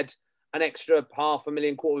we had an extra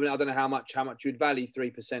 500,000, 250,000, I don't know how much you'd value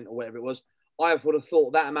 3% or whatever it was, I would have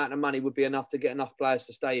thought that amount of money would be enough to get enough players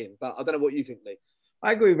to stay in. But I don't know what you think, Lee.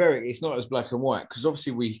 I agree with Eric. It's not as black and white, because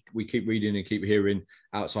obviously we keep reading and keep hearing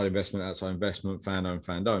outside investment, fan-owned,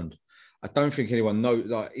 fan-owned. I don't think anyone knows,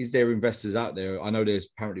 like, is there investors out there? I know there's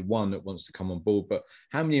apparently one that wants to come on board, but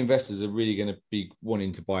how many investors are really going to be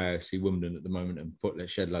wanting to buy AFC Wimbledon at the moment and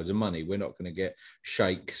shed loads of money? We're not going to get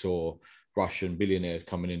sheikhs or Russian billionaires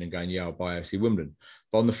coming in and going, yeah, I'll buy AFC Wimbledon.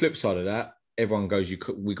 But on the flip side of that, everyone goes,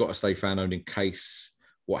 we got to stay fan-owned in case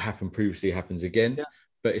what happened previously happens again. Yeah.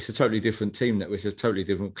 But it's a totally different team. It's a totally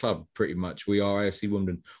different club, pretty much. We are AFC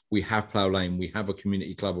Wimbledon. We have Plough Lane. We have a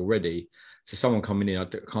community club already. So someone coming in, I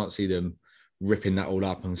can't see them ripping that all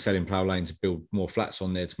up and selling Plough Lane to build more flats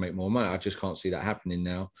on there to make more money. I just can't see that happening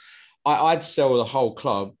now. I'd sell the whole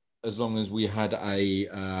club as long as we had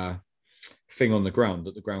a thing on the ground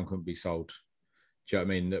that the ground couldn't be sold. Do you know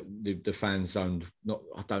what I mean? That the fan zone,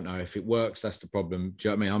 I don't know if it works. That's the problem. Do you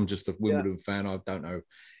know what I mean? I'm just a Wimbledon fan. I don't know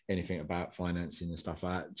anything about financing and stuff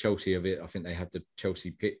like that. Chelsea of it, I think they have the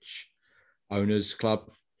Chelsea Pitch Owners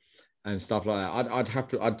Club and stuff like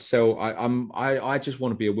that. I'd sell. I just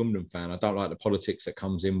want to be a Wimbledon fan. I don't like the politics that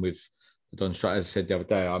comes in with the Don Strauss. As I said the other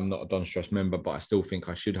day, I'm not a Don Strauss member, but I still think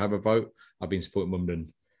I should have a vote. I've been supporting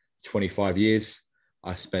Wimbledon 25 years.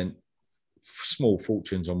 I spent small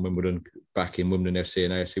fortunes on Wimbledon back in Wimbledon FC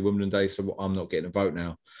and AFC Wimbledon days, so I'm not getting a vote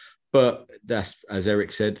now. But that's, as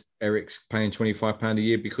Eric said, Eric's paying £25 a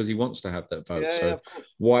year because he wants to have that vote.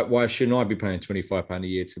 Why shouldn't I be paying £25 a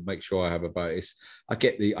year to make sure I have a vote? I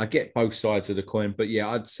get both sides of the coin, but yeah,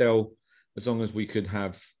 I'd sell as long as we could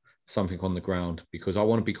have something on the ground because I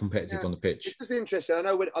want to be competitive on the pitch. It's just interesting. I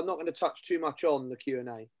know I'm not going to touch too much on the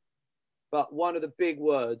Q&A, but one of the big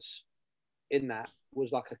words in that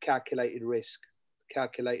was like a calculated risk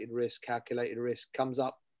comes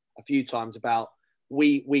up a few times about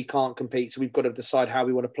we can't compete, so we've got to decide how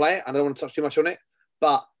we want to play it. I don't want to touch too much on it,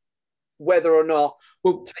 but whether or not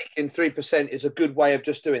taking 3% is a good way of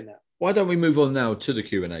just doing that. Why don't we move on now to the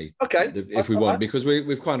Q&A? Okay. If we want, because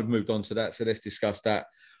we've kind of moved on to that, so let's discuss that.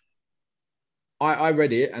 I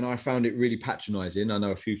read it and I found it really patronising. I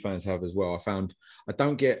know a few fans have as well. I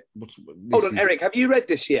don't get... Hold on, Eric, have you read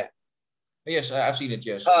this yet? Yes, I've seen it,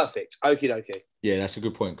 yes. Perfect. Okie dokie. Yeah, that's a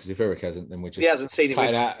good point, because if Eric hasn't, then we're just... He hasn't seen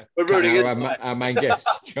it. We're rooting our main guest.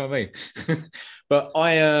 Do you know what I mean?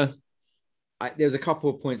 But there's a couple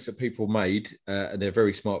of points that people made, and they're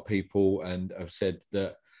very smart people, and have said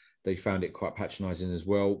that they found it quite patronising as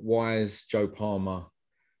well. Why is Joe Palmer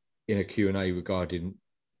in a Q&A regarding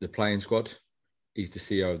the playing squad? He's the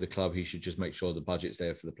CEO of the club. He should just make sure the budget's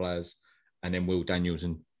there for the players. And then Will Daniels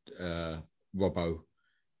and Robbo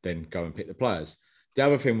then go and pick the players. The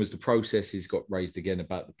other thing was the processes got raised again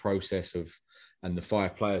about the process and the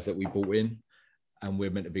 5 players that we brought in. And we're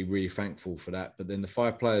meant to be really thankful for that. But then the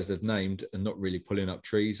 5 players they've named are not really pulling up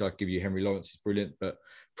trees. I'd give you Henry Lawrence is brilliant, but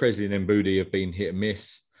Presley and Mbudi have been hit and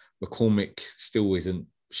miss. McCormick still isn't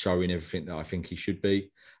showing everything that I think he should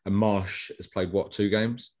be. And Marsh has played, 2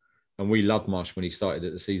 games? And we loved Marsh when he started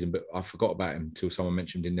at the season, but I forgot about him until someone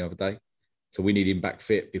mentioned him the other day. So we need him back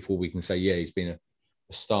fit before we can say, yeah, he's been a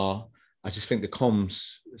star. I just think the comms,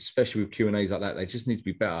 especially with Q&As like that, they just need to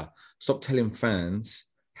be better. Stop telling fans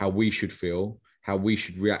how we should feel, how we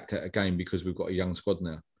should react at a game because we've got a young squad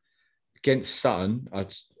now. Against Sutton, I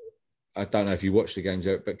don't know if you watched the games,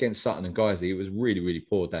 but against Sutton and Guiseley, it was really, really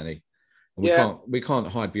poor, Danny. And we can't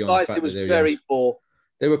hide beyond the fact that they're very poor.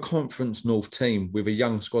 They were a Conference North team with a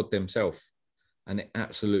young squad themselves. And I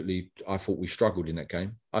thought we struggled in that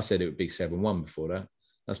game. I said it would be 7-1 before that.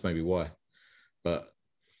 That's maybe why. But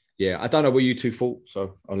yeah, I don't know what you two thought,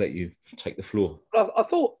 so I'll let you take the floor. I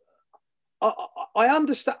thought, I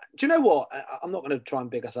understand. Do you know what? I'm not going to try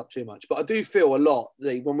and big us up too much, but I do feel a lot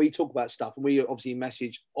when we talk about stuff, and we obviously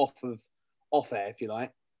message off air, if you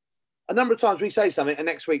like. A number of times we say something and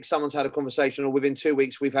next week someone's had a conversation, or within 2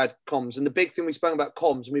 weeks we've had comms. And the big thing we spoke about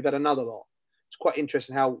comms, and we've had another lot. It's quite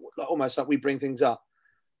interesting how almost like we bring things up.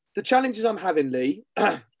 The challenges I'm having, Lee,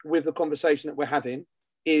 with the conversation that we're having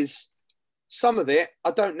is some of it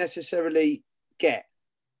I don't necessarily get.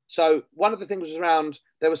 So one of the things was around,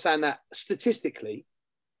 they were saying that statistically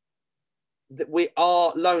that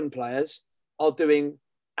our loan players are doing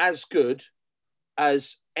as good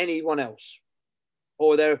as anyone else.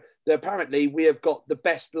 Or they're apparently we have got the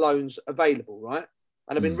best loans available, right?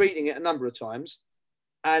 And I've been reading it a number of times,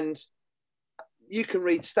 and you can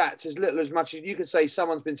read stats as little as much as you could say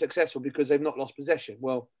someone's been successful because they've not lost possession.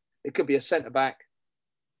 Well, it could be a centre back.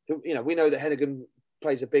 We know that Hennigan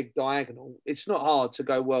plays a big diagonal. It's not hard to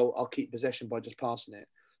go, well, I'll keep possession by just passing it.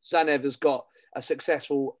 Zanev has got a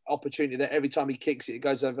successful opportunity that every time he kicks it, it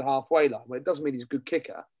goes over the halfway line. Well, it doesn't mean he's a good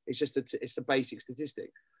kicker. It's just it's the basic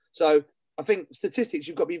statistic. So I think statistics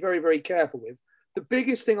you've got to be very, very careful with. The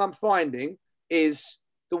biggest thing I'm finding is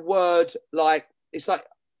the word it's like,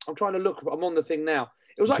 I'm trying to look, I'm on the thing now.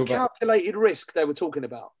 It was like calculated risk they were talking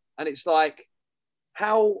about. And it's like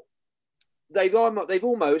how they've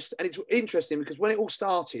almost, and it's interesting because when it all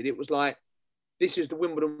started, it was like, this is the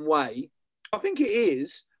Wimbledon way. I think it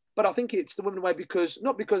is, but I think it's the Wimbledon way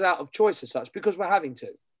not because out of choice as such, because we're having to.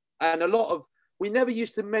 And we never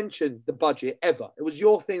used to mention the budget ever. It was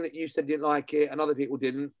your thing that you said you didn't like it and other people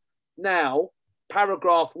didn't. Now,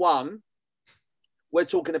 paragraph 1, we're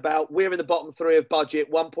talking about we're in the bottom 3 of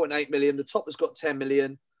budget, 1.8 million. The top has got 10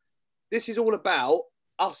 million. This is all about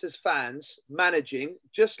us as fans managing,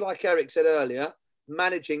 just like Eric said earlier,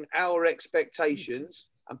 managing our expectations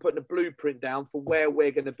and putting a blueprint down for where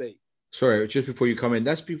we're going to be. Sorry, just before you come in,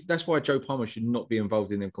 that's why Joe Palmer should not be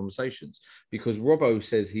involved in them conversations, because Robbo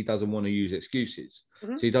says he doesn't want to use excuses.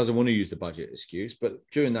 Mhm. So he doesn't want to use the budget excuse. But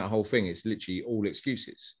during that whole thing, it's literally all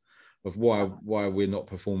excuses of why we're not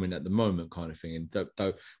performing at the moment, kind of thing. And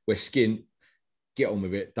we're skint, get on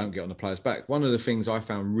with it, don't get on the players' back. One of the things I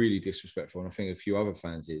found really disrespectful, and I think a few other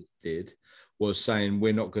fans did, was saying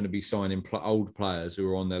we're not going to be signing old players who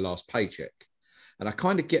are on their last paycheck. And I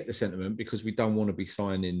kind of get the sentiment, because we don't want to be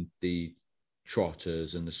signing the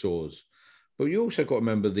Trotters and the Saws. But you also got to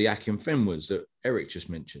remember the Akinfenwas that Eric just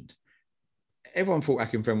mentioned. Everyone thought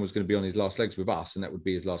Akinfenwa was going to be on his last legs with us, and that would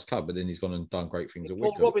be his last club. But then he's gone and done great things at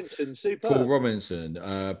Paul Wigan. Robinson, super. Paul Robinson,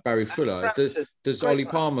 Barry Fuller. Does Ollie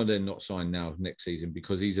player. Palmer then not sign now next season,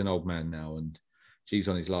 because he's an old man now and he's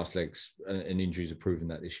on his last legs, and injuries have proven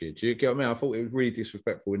that this year? Do you get what I mean? I thought it was really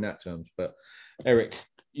disrespectful in that terms. But Eric,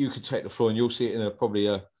 you could take the floor, and you'll see it in probably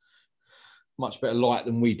a much better light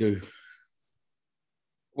than we do.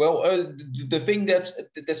 Well, the thing that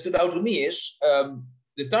stood out to me is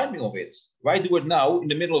the timing of it. Why do it now in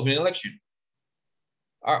the middle of an election?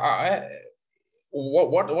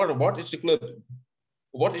 What is the club?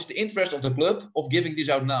 What is the interest of the club of giving this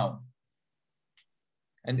out now?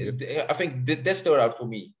 And I think that stood out for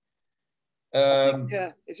me.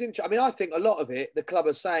 It's interesting. I mean, I think a lot of it, the club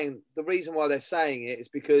are saying, the reason why they're saying it is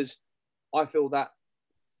because I feel that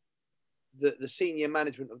the senior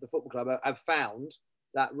management of the football club have found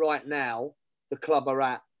that right now the club are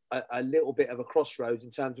at a little bit of a crossroads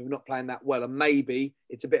in terms of not playing that well, and maybe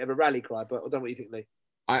it's a bit of a rally cry. But I don't know what you think, Lee.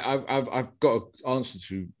 I've got an answer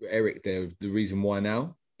to Eric there. The reason why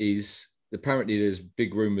now is apparently there's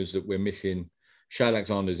big rumours that we're missing. Shay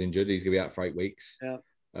Alexander's injured; he's going to be out for 8 weeks. Yeah.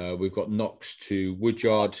 We've got knocks to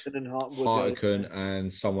Woodyard, Hartigan,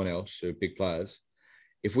 and someone else who are big players.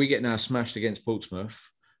 If we get now smashed against Portsmouth,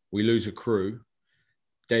 we lose a crew,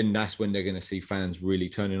 then that's when they're going to see fans really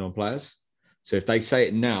turning on players. So if they say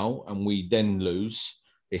it now and we then lose,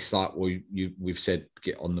 it's like, well, we've said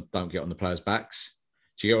don't get on the players' backs.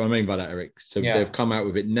 Do you get what I mean by that, Eric? So They've come out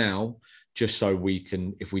with it now just so we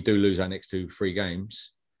can, if we do lose our next 2-3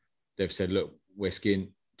 games, they've said, look, we're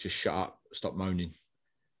skint, just shut up, stop moaning.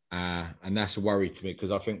 And that's a worry to me,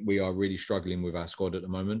 because I think we are really struggling with our squad at the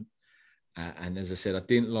moment. And as I said, I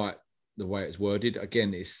didn't like the way it's worded.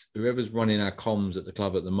 Again, it's whoever's running our comms at the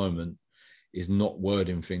club at the moment is not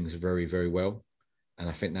wording things very, very well. And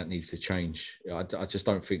I think that needs to change. I just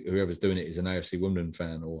don't think whoever's doing it is an AFC Wimbledon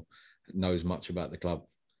fan or knows much about the club,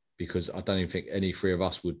 because I don't even think any three of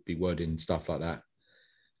us would be wording stuff like that.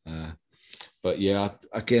 But yeah,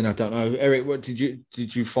 again, I don't know. Eric, what did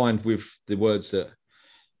you find with the words that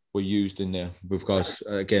were used in there with guys,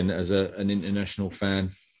 again, as an international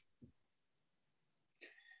fan?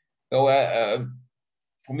 Well,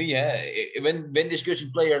 for me, when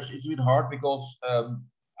discussing players, it's a bit hard because,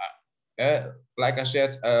 like I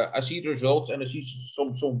said, I see the results and I see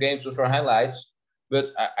some games or highlights,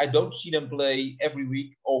 but I don't see them play every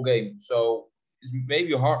week all game. So it's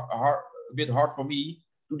maybe a bit hard for me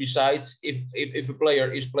to decide if a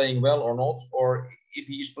player is playing well or not, or if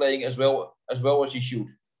he is playing as well as he should.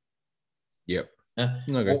 Yep.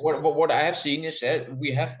 Okay. What I have seen is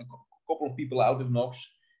we have a couple of people out of knocks,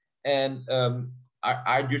 and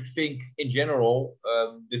I just think in general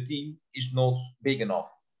the team is not big enough.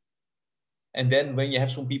 And then when you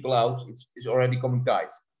have some people out, it's already coming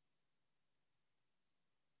tight.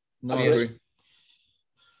 No, I agree.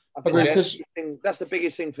 I think that's the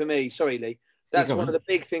biggest thing for me. Sorry, Lee. That's one of the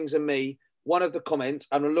big things in me. One of the comments,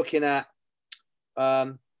 and I'm looking at,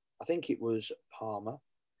 I think it was Palmer.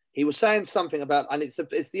 He was saying something about, and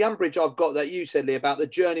it's the umbrage I've got that you said, Lee, about the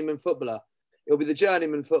journeyman footballer. It'll be the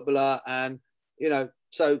journeyman footballer, and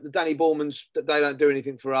so the Danny Bormans, they don't do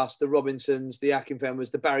anything for us. The Robinsons, the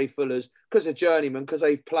Akinfenwas, the Barry Fullers, because they're journeymen, because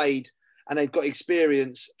they've played and they've got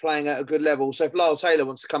experience playing at a good level. So if Lyle Taylor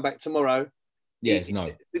wants to come back tomorrow, there's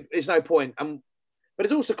no point. But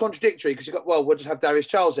it's also contradictory, because we'll just have Darius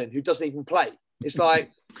Charles in, who doesn't even play. It's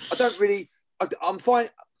like, I'm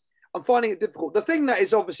finding it difficult. The thing that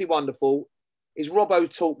is obviously wonderful is Robbo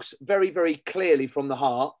talks very, very clearly from the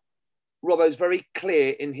heart. Robbo's very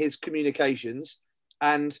clear in his communications.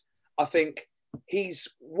 And I think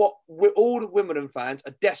all the Wimbledon fans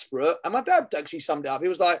are desperate. And my dad actually summed it up. He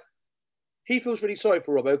was like, he feels really sorry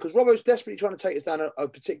for Robbo, because Robbo's desperately trying to take us down a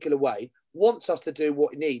particular way, wants us to do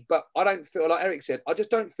what we need. But I don't feel, like Eric said, I just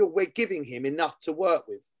don't feel we're giving him enough to work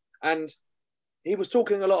with. And he was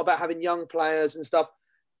talking a lot about having young players and stuff.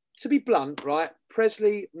 To be blunt, right,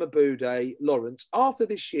 Presley, Mabude, Lawrence, after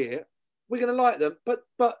this year, we're going to like them, but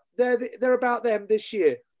they're about them this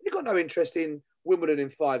year. They've got no interest in Wimbledon in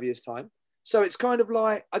 5 years' time. So it's kind of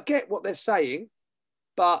like, I get what they're saying,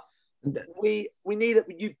 but we need it.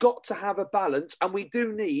 You've got to have a balance, and we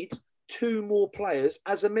do need 2 more players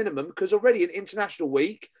as a minimum, because already in international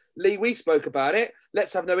week, Lee, we spoke about it.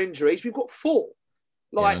 Let's have no injuries. We've got 4.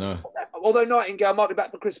 Like, although Nightingale might be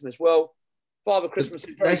back for Christmas. Well, Father Christmas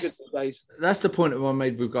is very good these days. That's the point that I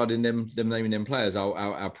made regarding them naming them players.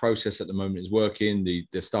 Our process at the moment is working.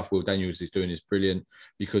 The stuff Will Daniels is doing is brilliant,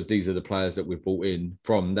 because these are the players that we've brought in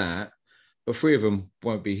from that. But 3 of them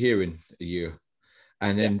won't be here in a year.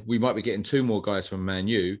 And then we might be getting 2 more guys from Man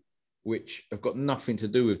U, which have got nothing to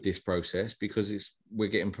do with this process, because we're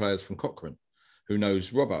getting players from Cochrane, who knows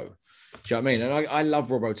Robbo. Do you know what I mean? And I love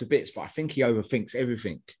Robbo to bits, but I think he overthinks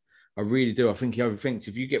everything. I really do. I think he overthinks.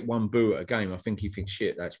 If you get 1 boo at a game, I think he thinks,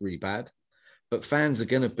 shit, that's really bad. But fans are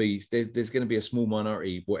going to be, there's going to be a small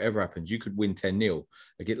minority, whatever happens. You could win 10-0.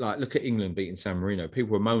 Look at England beating San Marino.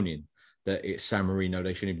 People were moaning that it's San Marino,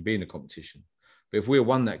 they shouldn't even be in the competition. But if we had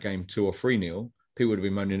won that game 2 or 3-0, people would have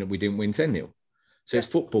been moaning that we didn't win 10-0. So it's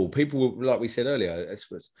football. People, like we said earlier, it's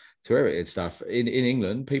terrible stuff. In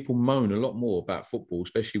England, people moan a lot more about football,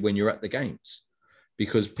 especially when you're at the games,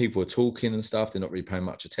 because people are talking and stuff. They're not really paying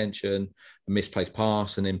much attention. A misplaced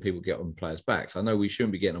pass, and then people get on players' backs. I know we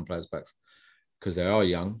shouldn't be getting on players' backs because they are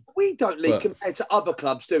young. We don't lead compared to other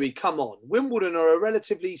clubs, do we? Come on. Wimbledon are a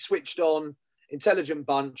relatively switched on, intelligent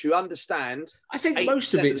bunch who understand. I think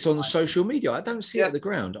most of it's on social media. I don't see it at the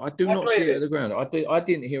ground. I do not see it at the ground. I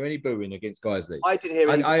didn't hear any booing against Guiseley. I didn't hear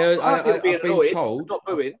any. I've been told, not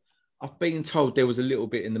booing. I've been told there was a little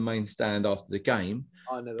bit in the main stand after the game,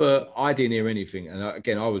 but I didn't hear anything. And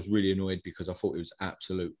again, I was really annoyed because I thought it was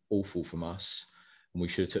absolute awful from us, and we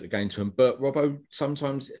should have took the game to him. But Robbo,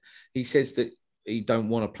 sometimes he says that he don't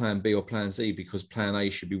want a plan B or plan Z because plan A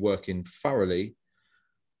should be working thoroughly.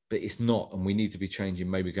 But it's not, and we need to be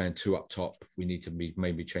changing, maybe going 2 up top. We need to be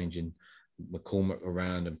maybe changing McCormack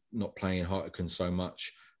around and not playing Hartigan so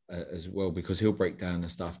much as well, because he'll break down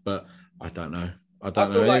and stuff. But I don't know. I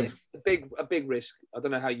feel like a big risk. I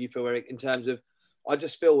don't know how you feel, Eric, in terms of, I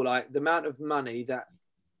just feel like the amount of money that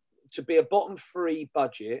to be a bottom 3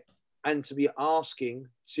 budget and to be asking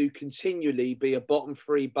to continually be a bottom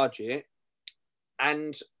 3 budget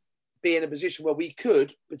and be in a position where we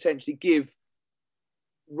could potentially give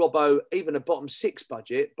Robbo even a bottom 6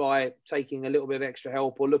 budget by taking a little bit of extra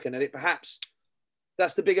help or looking at it. Perhaps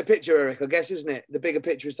that's the bigger picture, Eric, I guess, isn't it? The bigger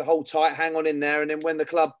picture is to hold tight, hang on in there, and then when the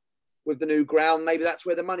club with the new ground, maybe that's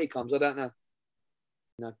where the money comes. I don't know.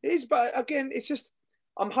 No, it is, but again, it's just,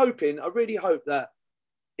 I really hope that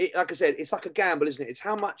it, like I said, it's like a gamble, isn't it? It's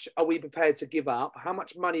how much are we prepared to give up? How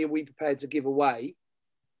much money are we prepared to give away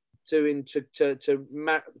to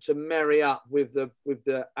marry up with the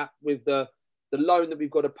loan that we've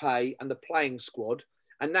got to pay and the playing squad.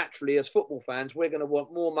 And naturally, as football fans, we're going to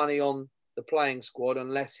want more money on the playing squad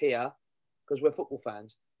and less here because we're football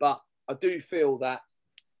fans. But I do feel that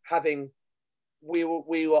we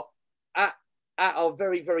were at our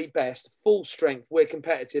very, very best, full strength, we're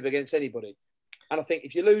competitive against anybody. And I think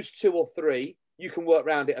if you lose 2 or 3, you can work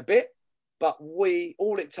around it a bit. But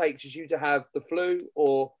all it takes is you to have the flu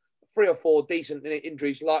or 3 or 4 decent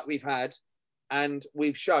injuries like we've had, and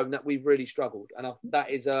we've shown that we've really struggled. And that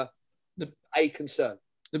is a concern.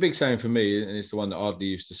 The big saying for me, and it's the one that Ardley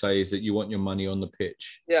used to say, is that you want your money on the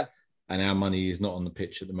pitch. Yeah. And our money is not on the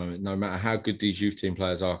pitch at the moment. No matter how good these youth team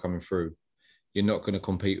players are coming through, you're not going to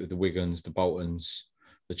compete with the Wigans, the Boltons,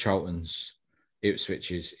 the Charltons,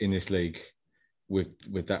 Ipswiches in this league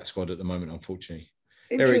with that squad at the moment, unfortunately.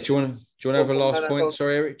 Eric, do you want to have a last point?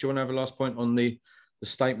 Sorry, Eric, do you want to have a last point on the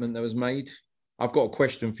statement that was made? I've got a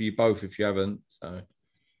question for you both if you haven't. So.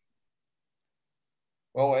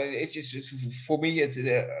 Well, it's for me, it's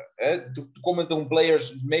to comment on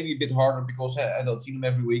players is maybe a bit harder because I don't see them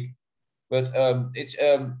every week. But it's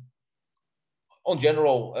on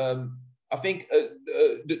general, I think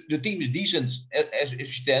the team is decent as we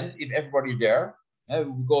stand if everybody's there.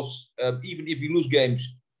 Because even if we lose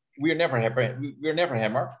games, we're never happy. We're never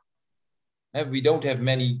hammered. We don't have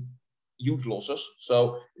many huge losses,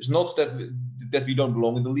 so it's not that we don't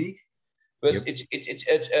belong in the league. But yep.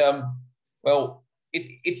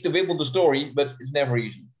 It's the Wimbledon story, but it's never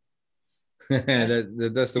easy.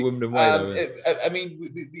 That's the Wimbledon way. I mean,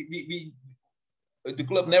 we the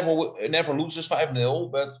club never loses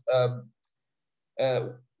 5-0, but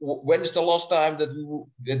when is the last time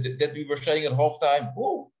that we were saying at halftime,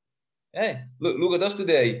 "Oh, hey, look at us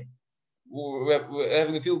today. We're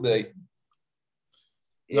having a field day."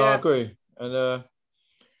 No, I agree. And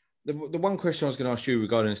the one question I was going to ask you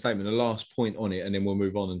regarding the statement, the last point on it, and then we'll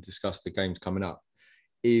move on and discuss the games coming up,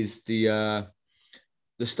 is the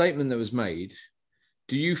statement that was made.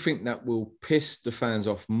 Do you think that will piss the fans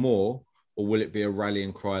off more, or will it be a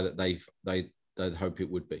rallying cry that they'd hope it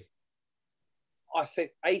would be? I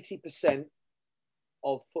think 80%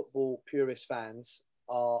 of football purist fans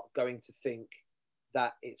are going to think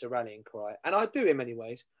that it's a rallying cry. And I do in many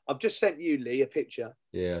ways. I've just sent you, Lee, a picture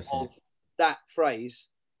of that phrase.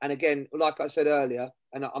 And again, like I said earlier,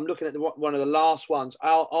 and I'm looking at one of the last ones,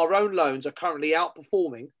 our own loans are currently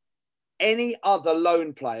outperforming any other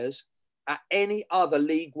loan players at any other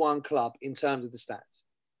League One club in terms of the stats.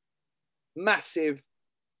 Massive,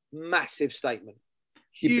 massive statement.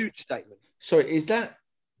 Huge statement. So is that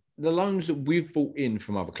the loans that we've bought in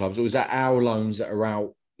from other clubs, or is that our loans that are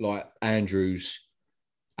out, like Andrews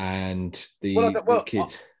and the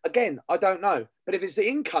kids? Again, I don't know. But if it's the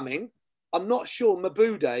incoming, I'm not sure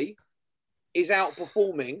Mabude is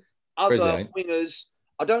outperforming other wingers.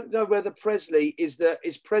 I don't know whether Presley is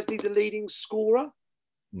Presley the leading scorer?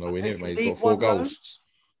 No, we know, mate. He's got 4 goals.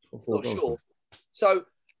 Not sure. So,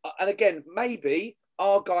 and again, maybe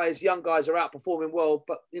our young guys are outperforming well,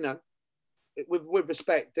 but, you know, with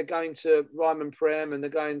respect, they're going to Ryman Prem and they're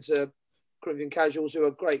going to Corinthian Casuals, who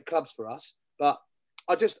are great clubs for us. But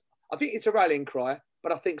I think it's a rallying cry,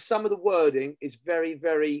 but I think some of the wording is very,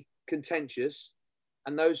 very contentious.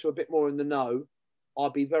 And those who are a bit more in the know,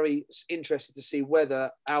 I'll be very interested to see whether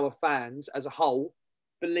our fans as a whole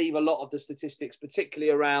believe a lot of the statistics,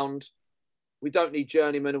 particularly around we don't need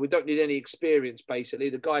journeymen and we don't need any experience,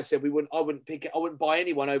 basically. The guy said I wouldn't buy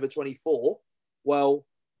anyone over 24. Well,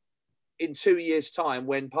 in 2 years' time,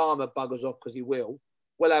 when Palmer buggers off, because he will,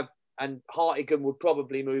 we'll have, and Hartigan would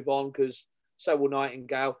probably move on because so will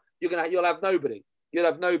Nightingale. You'll have nobody. You'll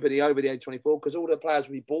have nobody over the age 24 because all the players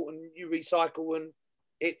will be bought and you recycle. And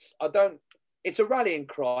it's a rallying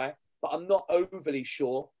cry, but I'm not overly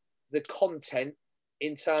sure the content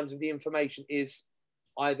in terms of the information is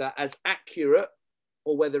either as accurate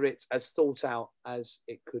or whether it's as thought out as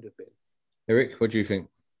it could have been. Eric, what do you think?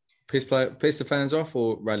 Piss the fans off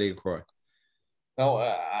or rallying cry? No,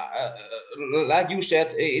 like you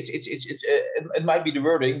said, it might be the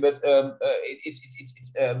wording, but I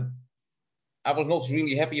was not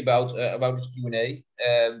really happy about this Q&A,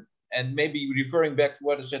 and maybe referring back to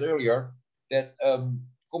what I said earlier, that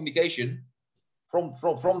communication from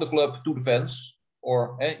the club to the fans,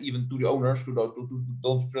 or even to the owners, to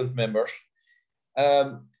those club members,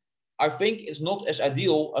 I think it's not as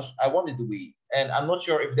ideal as I want it to be, and I'm not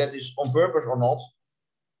sure if that is on purpose or not.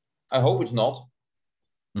 I hope it's not,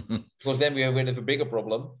 because then we have a bigger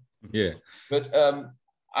problem. Yeah. But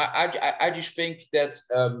I just think that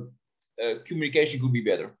communication could be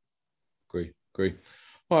better. Agree.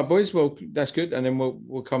 All right, boys. Well, that's good. And then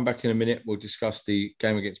we'll come back in a minute. We'll discuss the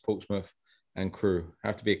game against Portsmouth and Crewe.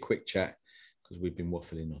 Have to be a quick chat because we've been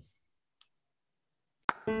waffling on.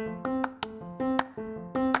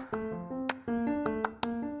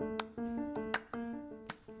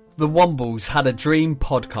 The Wombles Had a Dream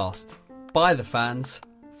podcast. By the fans,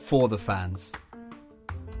 for the fans.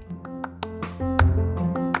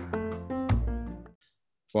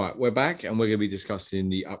 Right, we're back and we're going to be discussing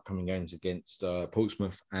the upcoming games against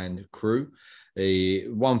Portsmouth and Crewe. The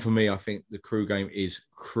one for me, I think the Crewe game is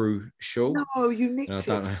crucial. No, you nicked it.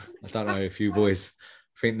 I don't know if you boys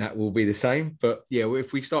think that will be the same, but yeah,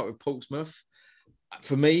 if we start with Portsmouth,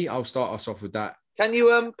 for me, I'll start us off with that. Can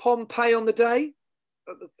you Pompey on the day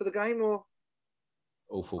for the game or?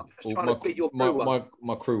 Awful.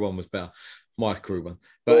 My Crewe one was better. My Crewe one,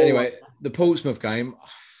 but anyway, the Portsmouth game.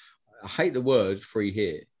 I hate the word free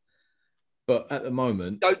hit, but at the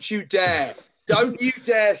moment... Don't you dare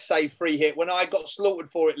say free hit when I got slaughtered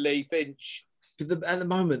for it, Lee Finch. But at the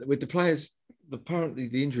moment, with the players, apparently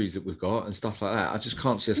the injuries that we've got and stuff like that, I just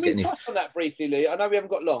can't see us getting... touch on that briefly, Lee. I know we haven't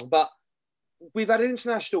got long, but we've had an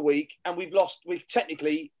international week and we've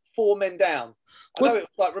technically 4 men down. I know it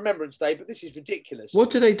was like Remembrance Day, but this is ridiculous. What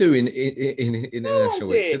do they do in international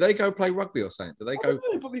week? Do they go play rugby or something? Do they go...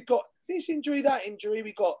 No, but we've got this injury, that injury.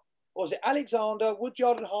 We've got... Was it Alexander,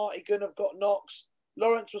 Woodyard and Hartigan have got knocks.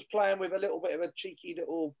 Lawrence was playing with a little bit of a cheeky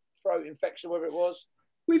little throat infection, whatever it was.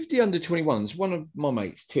 With the under-21s, one of my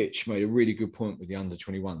mates, Titch, made a really good point with the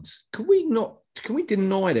under-21s. Can we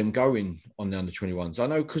deny them going on the under-21s? I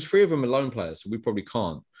know, because 3 of them are loan players, so we probably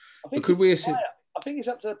can't. I think it's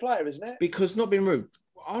up to the player, isn't it? Because, not being rude,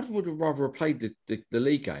 I would have rather played the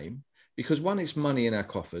league game, because 1, it's money in our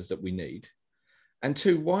coffers that we need. And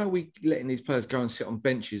 2, why are we letting these players go and sit on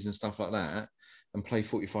benches and stuff like that and play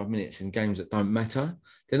 45 minutes in games that don't matter?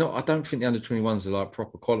 They're not. I don't think the under-21s are like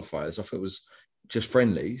proper qualifiers. I thought it was just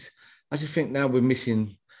friendlies. I just think now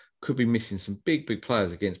could be missing some big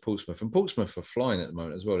players against Portsmouth. And Portsmouth are flying at the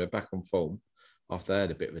moment as well. They're back on form after they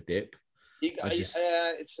had a bit of a dip.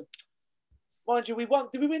 Mind you, we won.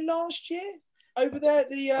 Did we win last year over there at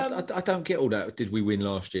the? I don't get all that. Did we win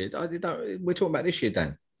last year? We're talking about this year,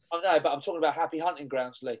 Dan. I know, but I'm talking about Happy Hunting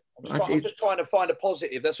Grounds, Lee. I'm just trying to find a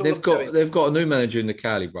positive. That's all. They've got a new manager in the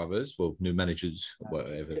Cowley brothers. Well, new managers,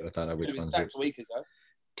 whatever. I don't know which ones. A week ago.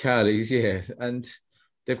 Cowley's, yeah, and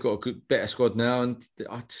they've got a better squad now. And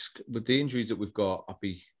with the injuries that we've got, I'd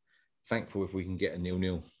be thankful if we can get a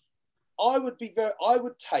 0-0. I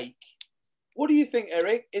would take. What do you think,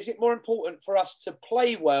 Eric? Is it more important for us to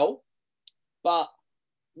play well, but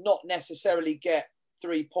not necessarily get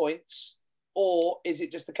 3 points? Or is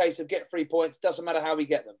it just a case of get 3 points, doesn't matter how we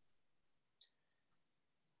get them?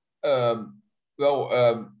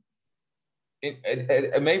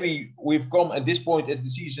 Maybe we've come at this point in the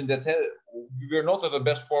season that we're not at the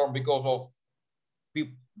best form because of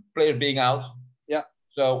players being out. Yeah.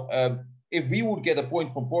 So if we would get a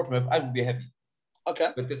point from Portsmouth, I would be happy.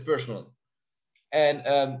 Okay. But that's personal. And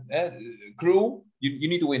Crew, you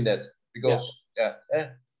need to win that because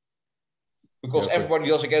everybody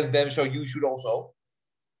does against them, so you should also.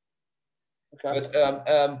 Okay. But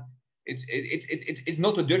it's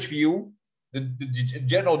not a Dutch view. The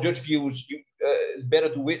general Dutch view is it's better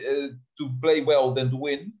to win, to play well than to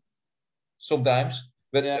win. Sometimes,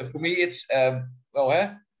 but for me, it's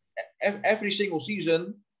every single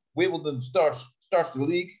season, Wimbledon starts the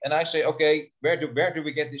league, and I say, okay, where do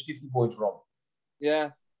we get these 50 points from? Yeah.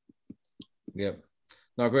 Yeah.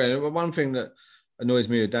 No, great. One thing that annoys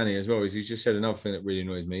me with Danny as well is he's just said another thing that really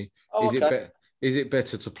annoys me. Is it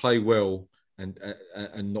better to play well and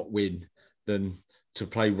not win than to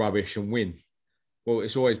play rubbish and win? Well,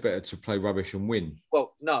 it's always better to play rubbish and win.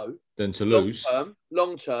 Well, no. Than to lose.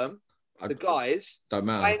 Long term, the guys don't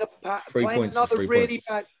matter.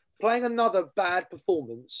 Playing another bad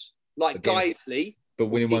performance like Guiseley, but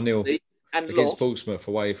winning 1-0 and against lost. Portsmouth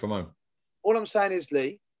away from home. All I'm saying is,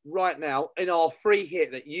 Lee, right now in our free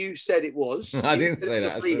hit that you said it was, I didn't say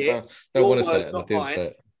that. I don't want to say it. I didn't say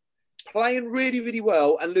it. Playing really, really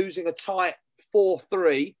well and losing a tight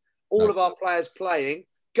 4-3. All of our players playing,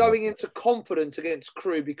 going into confidence against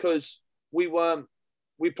Crew because we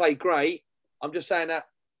played great. I'm just saying that.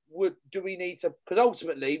 Do we need to? Because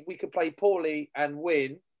ultimately we could play poorly and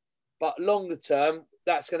win, but longer term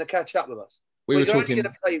that's going to catch up with us. We're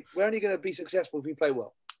only going to be successful if we play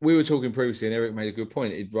well. We were talking previously, and Eric made a good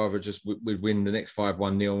point. He'd rather just we'd win the next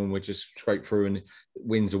 5-1-0, and we're just straight through, and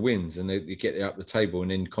wins are wins, and you get it up the table, and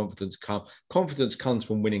then confidence comes. Confidence comes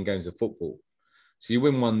from winning games of football. So you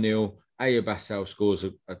win 1-0. Ayobassal scores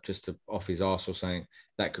just off his arse or something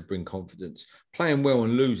that could bring confidence. Playing well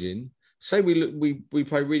and losing. Say we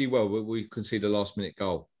play really well, but we concede a last minute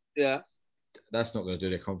goal. Yeah, that's not going to do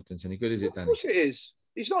their confidence any good, is it, Danny? Of course it is.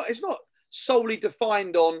 It's not solely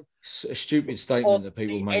defined on a stupid statement that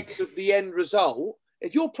people make. The end result.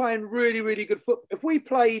 If you're playing really, really good football, if we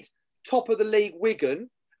played top of the league Wigan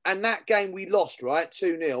and that game we lost, right,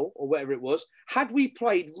 2-0 or whatever it was, had we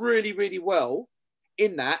played really, really well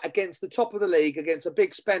in that against the top of the league, against a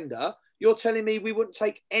big spender, you're telling me we wouldn't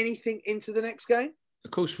take anything into the next game?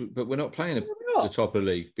 Of course, but we're not playing the top of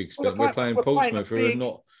the league, big spender. We're playing Portsmouth, who are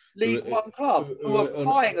not League One club, who are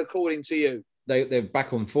flying, according to you. They're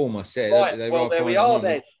back on form, I said. Right, there we are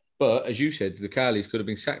then. But as you said, the Cowleys could have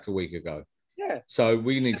been sacked a week ago. Yeah. So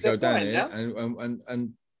we need to go down there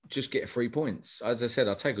and just get 3 points. As I said,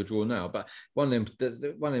 I'll take a draw now. But one of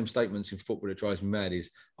them statements in football that drives me mad is,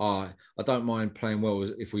 I don't mind playing well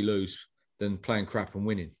if we lose than playing crap and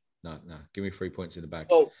winning. No, give me 3 points in the bag.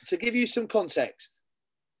 Well, to give you some context,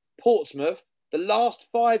 Portsmouth, the last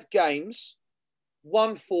 5 games,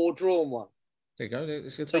 1-4, drawn 1. There you go.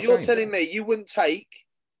 It's a tough so you're game. telling me you wouldn't take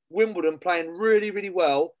Wimbledon playing really, really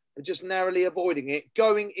well, but just narrowly avoiding it,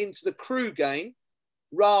 going into the Crew game,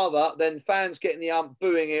 rather than fans getting the ump,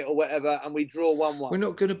 booing it or whatever, and we draw 1-1. We're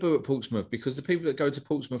not going to boo at Portsmouth because the people that go to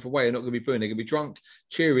Portsmouth away are not going to be booing. They're going to be drunk,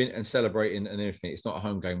 cheering and celebrating and everything. It's not a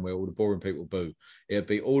home game where all the boring people boo. It'll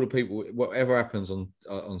be all the people, whatever happens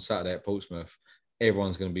on Saturday at Portsmouth,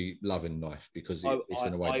 everyone's going to be loving life because it's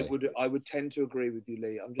an away day. I would tend to agree with you,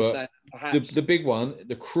 Lee. I'm just saying, perhaps. The big one,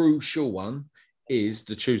 the crucial one, is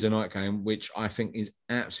the Tuesday night game, which I think is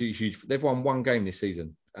absolutely huge. They've won 1 game this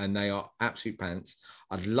season and they are absolute pants.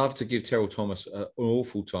 I'd love to give Terrell Thomas an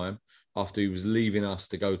awful time after he was leaving us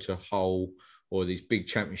to go to Hull or these big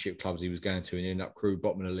championship clubs he was going to and end up Crew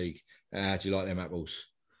bottom of the league. How do you like them apples?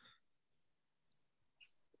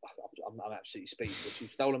 I'm absolutely speechless.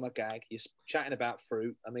 You've stolen my gag. You're chatting about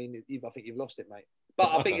fruit. I mean, I think you've lost it, mate.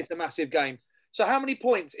 But I think it's a massive game. So how many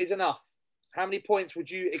points is enough? How many points would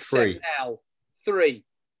you accept 3. now? 3.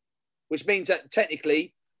 Which means that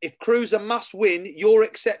technically if Crewe's a must-win, you're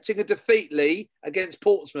accepting a defeat, Lee, against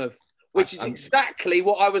Portsmouth, which is exactly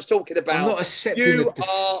what I was talking about. I'm not accepting. You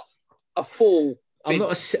are a fool. I'm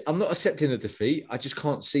not accepting a defeat. I just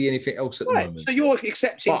can't see anything else at the moment. So you're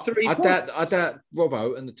accepting 3 points. I doubt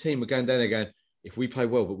Robbo and the team are going down there going, if we play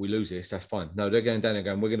well but we lose this, that's fine. No, they're going down there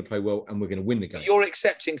going, we're going to play well and we're going to win the game. You're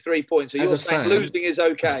accepting 3 points. So you're saying losing is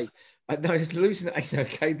okay. No, losing ain't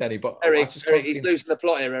okay, Danny. But Eric, he's losing the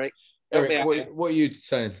plot here, Eric. Eric, what are you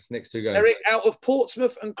saying next 2 games? Eric, out of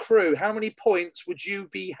Portsmouth and Crewe, how many points would you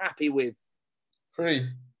be happy with? 3.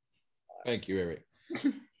 Thank you, Eric.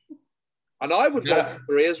 And I would want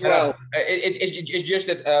 3 as well. It's just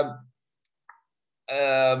that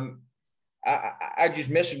I just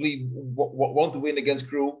massively want to win against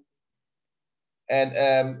Crewe.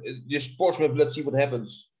 And just Portsmouth, let's see what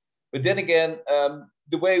happens. But then again,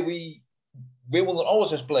 the way Wimbledon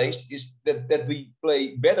always has placed is that we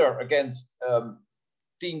play better against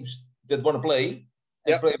teams that want to play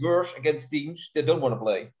and play worse against teams that don't want to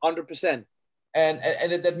play. 100%. And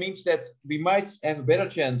that means that we might have a better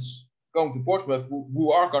chance going to Portsmouth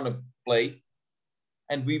who are going to play,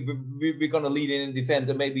 and we're going to lead in and defend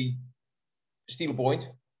and maybe steal a point.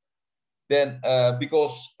 Then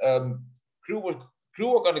because Crewe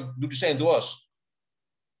are going to do the same to us.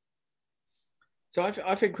 So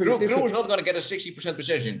I think Crewe is not going to get a 60%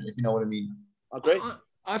 possession, if you know what I mean. Okay.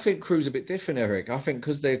 I think Crewe's a bit different, Eric. I think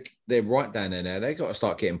because they're right down there now, they got to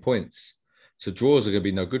start getting points. So draws are going to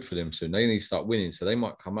be no good for them soon. They need to start winning, so they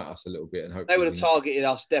might come at us a little bit and hope they would have targeted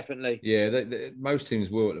us definitely. Yeah, most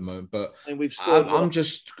teams will at the moment, but and we've scored. I'm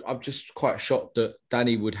just quite shocked that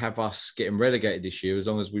Danny would have us getting relegated this year as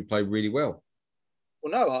long as we play really well.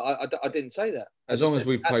 Well, no, I didn't say that. As long as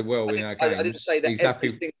we play well in our games, I didn't say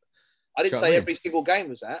that. I didn't say every single game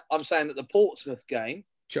was that. I'm saying that the Portsmouth game.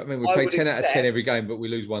 Do you know what I mean? We play 10 out of 10 every game, but we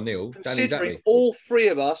lose 1-0. Considering all 3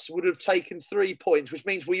 of us would have taken 3 points, which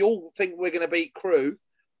means we all think we're going to beat Crewe,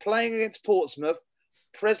 playing against Portsmouth,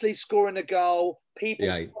 Presley scoring a goal, people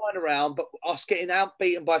flying around, but us getting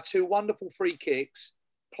outbeaten by 2 wonderful free kicks,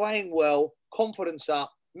 playing well, confidence up,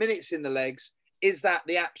 minutes in the legs. Is that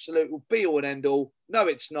the absolute be-all and end-all? No,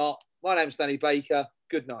 it's not. My name's Danny Baker.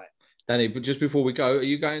 Good night. Danny, but just before we go, are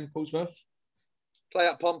you going Portsmouth? Play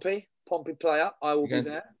up Pompey. Pompey play up. I will be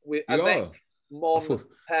there with avec mon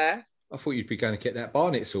père. I thought you'd be going to get that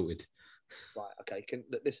Barnet sorted. Right, okay.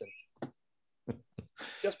 Listen.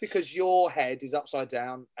 Just because your head is upside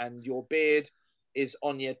down and your beard is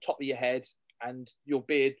on your top of your head and your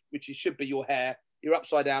beard, which should be your hair, your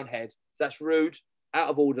upside down head. That's rude, out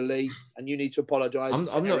of order, Lee, and you need to apologise.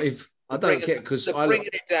 I'm not even... I don't get because I'm bringing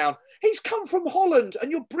it down. He's come from Holland,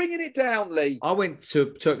 and you're bringing it down, Lee. I went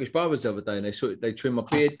to Turkish barbers the other day, and they trimmed my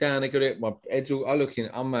beard down. They got it. My head's all.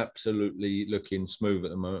 I'm absolutely looking smooth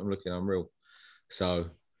at the moment. I'm looking unreal. So,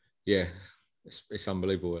 yeah, it's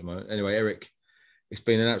unbelievable at the moment. Anyway, Eric, it's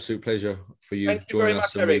been an absolute pleasure for you joining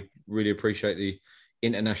us. Much, Eric. We really appreciate the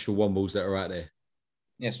international Wombles that are out there.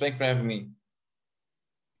 Yes, thanks for having me.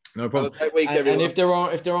 No problem. Have a great week, everyone. And if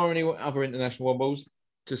there are any other international Wombles,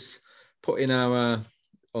 just put in our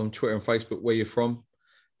on Twitter and Facebook where you're from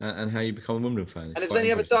and how you become a Wimbledon fan. And if there's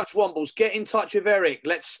any other Dutch Wombles, get in touch with Eric.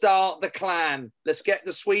 Let's start the clan. Let's get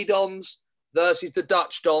the Swedons versus the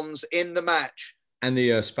Dutch Dons in the match. And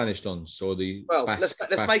the Spanish Dons or the let's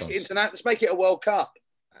make it international. Let's make it a World Cup.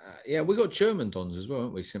 Yeah, we got German Dons as well,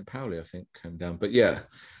 haven't we? St. Pauli, I think, came down. But yeah,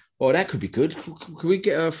 well, that could be good. Could we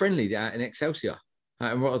get a friendly out in Excelsior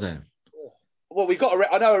out in Rotterdam? Well, we got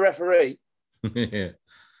I know a referee. Yeah.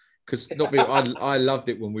 Because I loved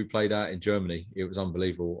it when we played out in Germany. It was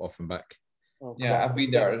unbelievable, off and back. Oh, yeah, I've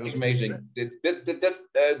been there. It was amazing.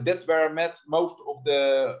 That's where I met most of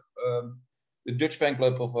the Dutch fan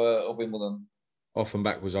club of Wimbledon. Off and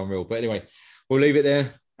back was unreal. But anyway, we'll leave it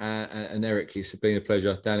there. And Eric, it's been a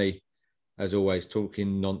pleasure. Danny, as always,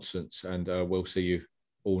 talking nonsense. And we'll see you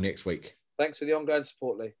all next week. Thanks for the ongoing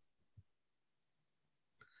support, Lee.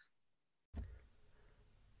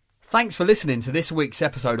 Thanks for listening to this week's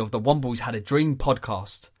episode of the Wombles Had a Dream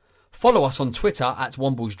podcast. Follow us on Twitter at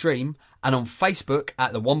Wombles Dream and on Facebook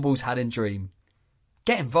at the Wombles Had a Dream.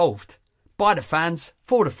 Get involved. By the fans,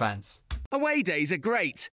 for the fans. Away days are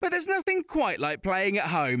great, but there's nothing quite like playing at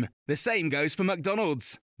home. The same goes for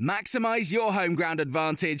McDonald's. Maximise your home ground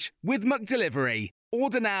advantage with McDelivery.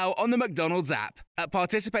 Order now on the McDonald's app. At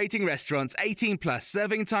participating restaurants, 18 plus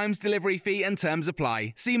serving times, delivery fee and terms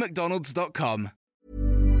apply. See mcdonalds.com.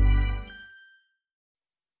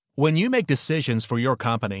 When you make decisions for your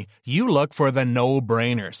company, you look for the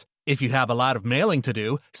no-brainers. If you have a lot of mailing to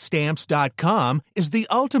do, Stamps.com is the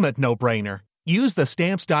ultimate no-brainer. Use the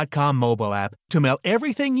Stamps.com mobile app to mail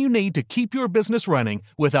everything you need to keep your business running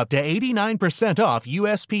with up to 89% off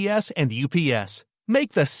USPS and UPS.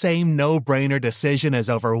 Make the same no-brainer decision as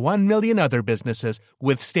over 1 million other businesses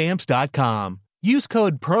with Stamps.com. Use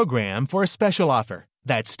code PROGRAM for a special offer.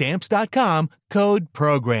 That's Stamps.com, code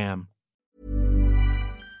PROGRAM.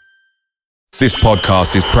 This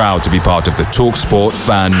podcast is proud to be part of the TalkSport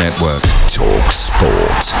Fan Network.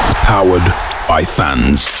 TalkSport. Powered by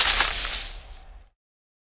fans.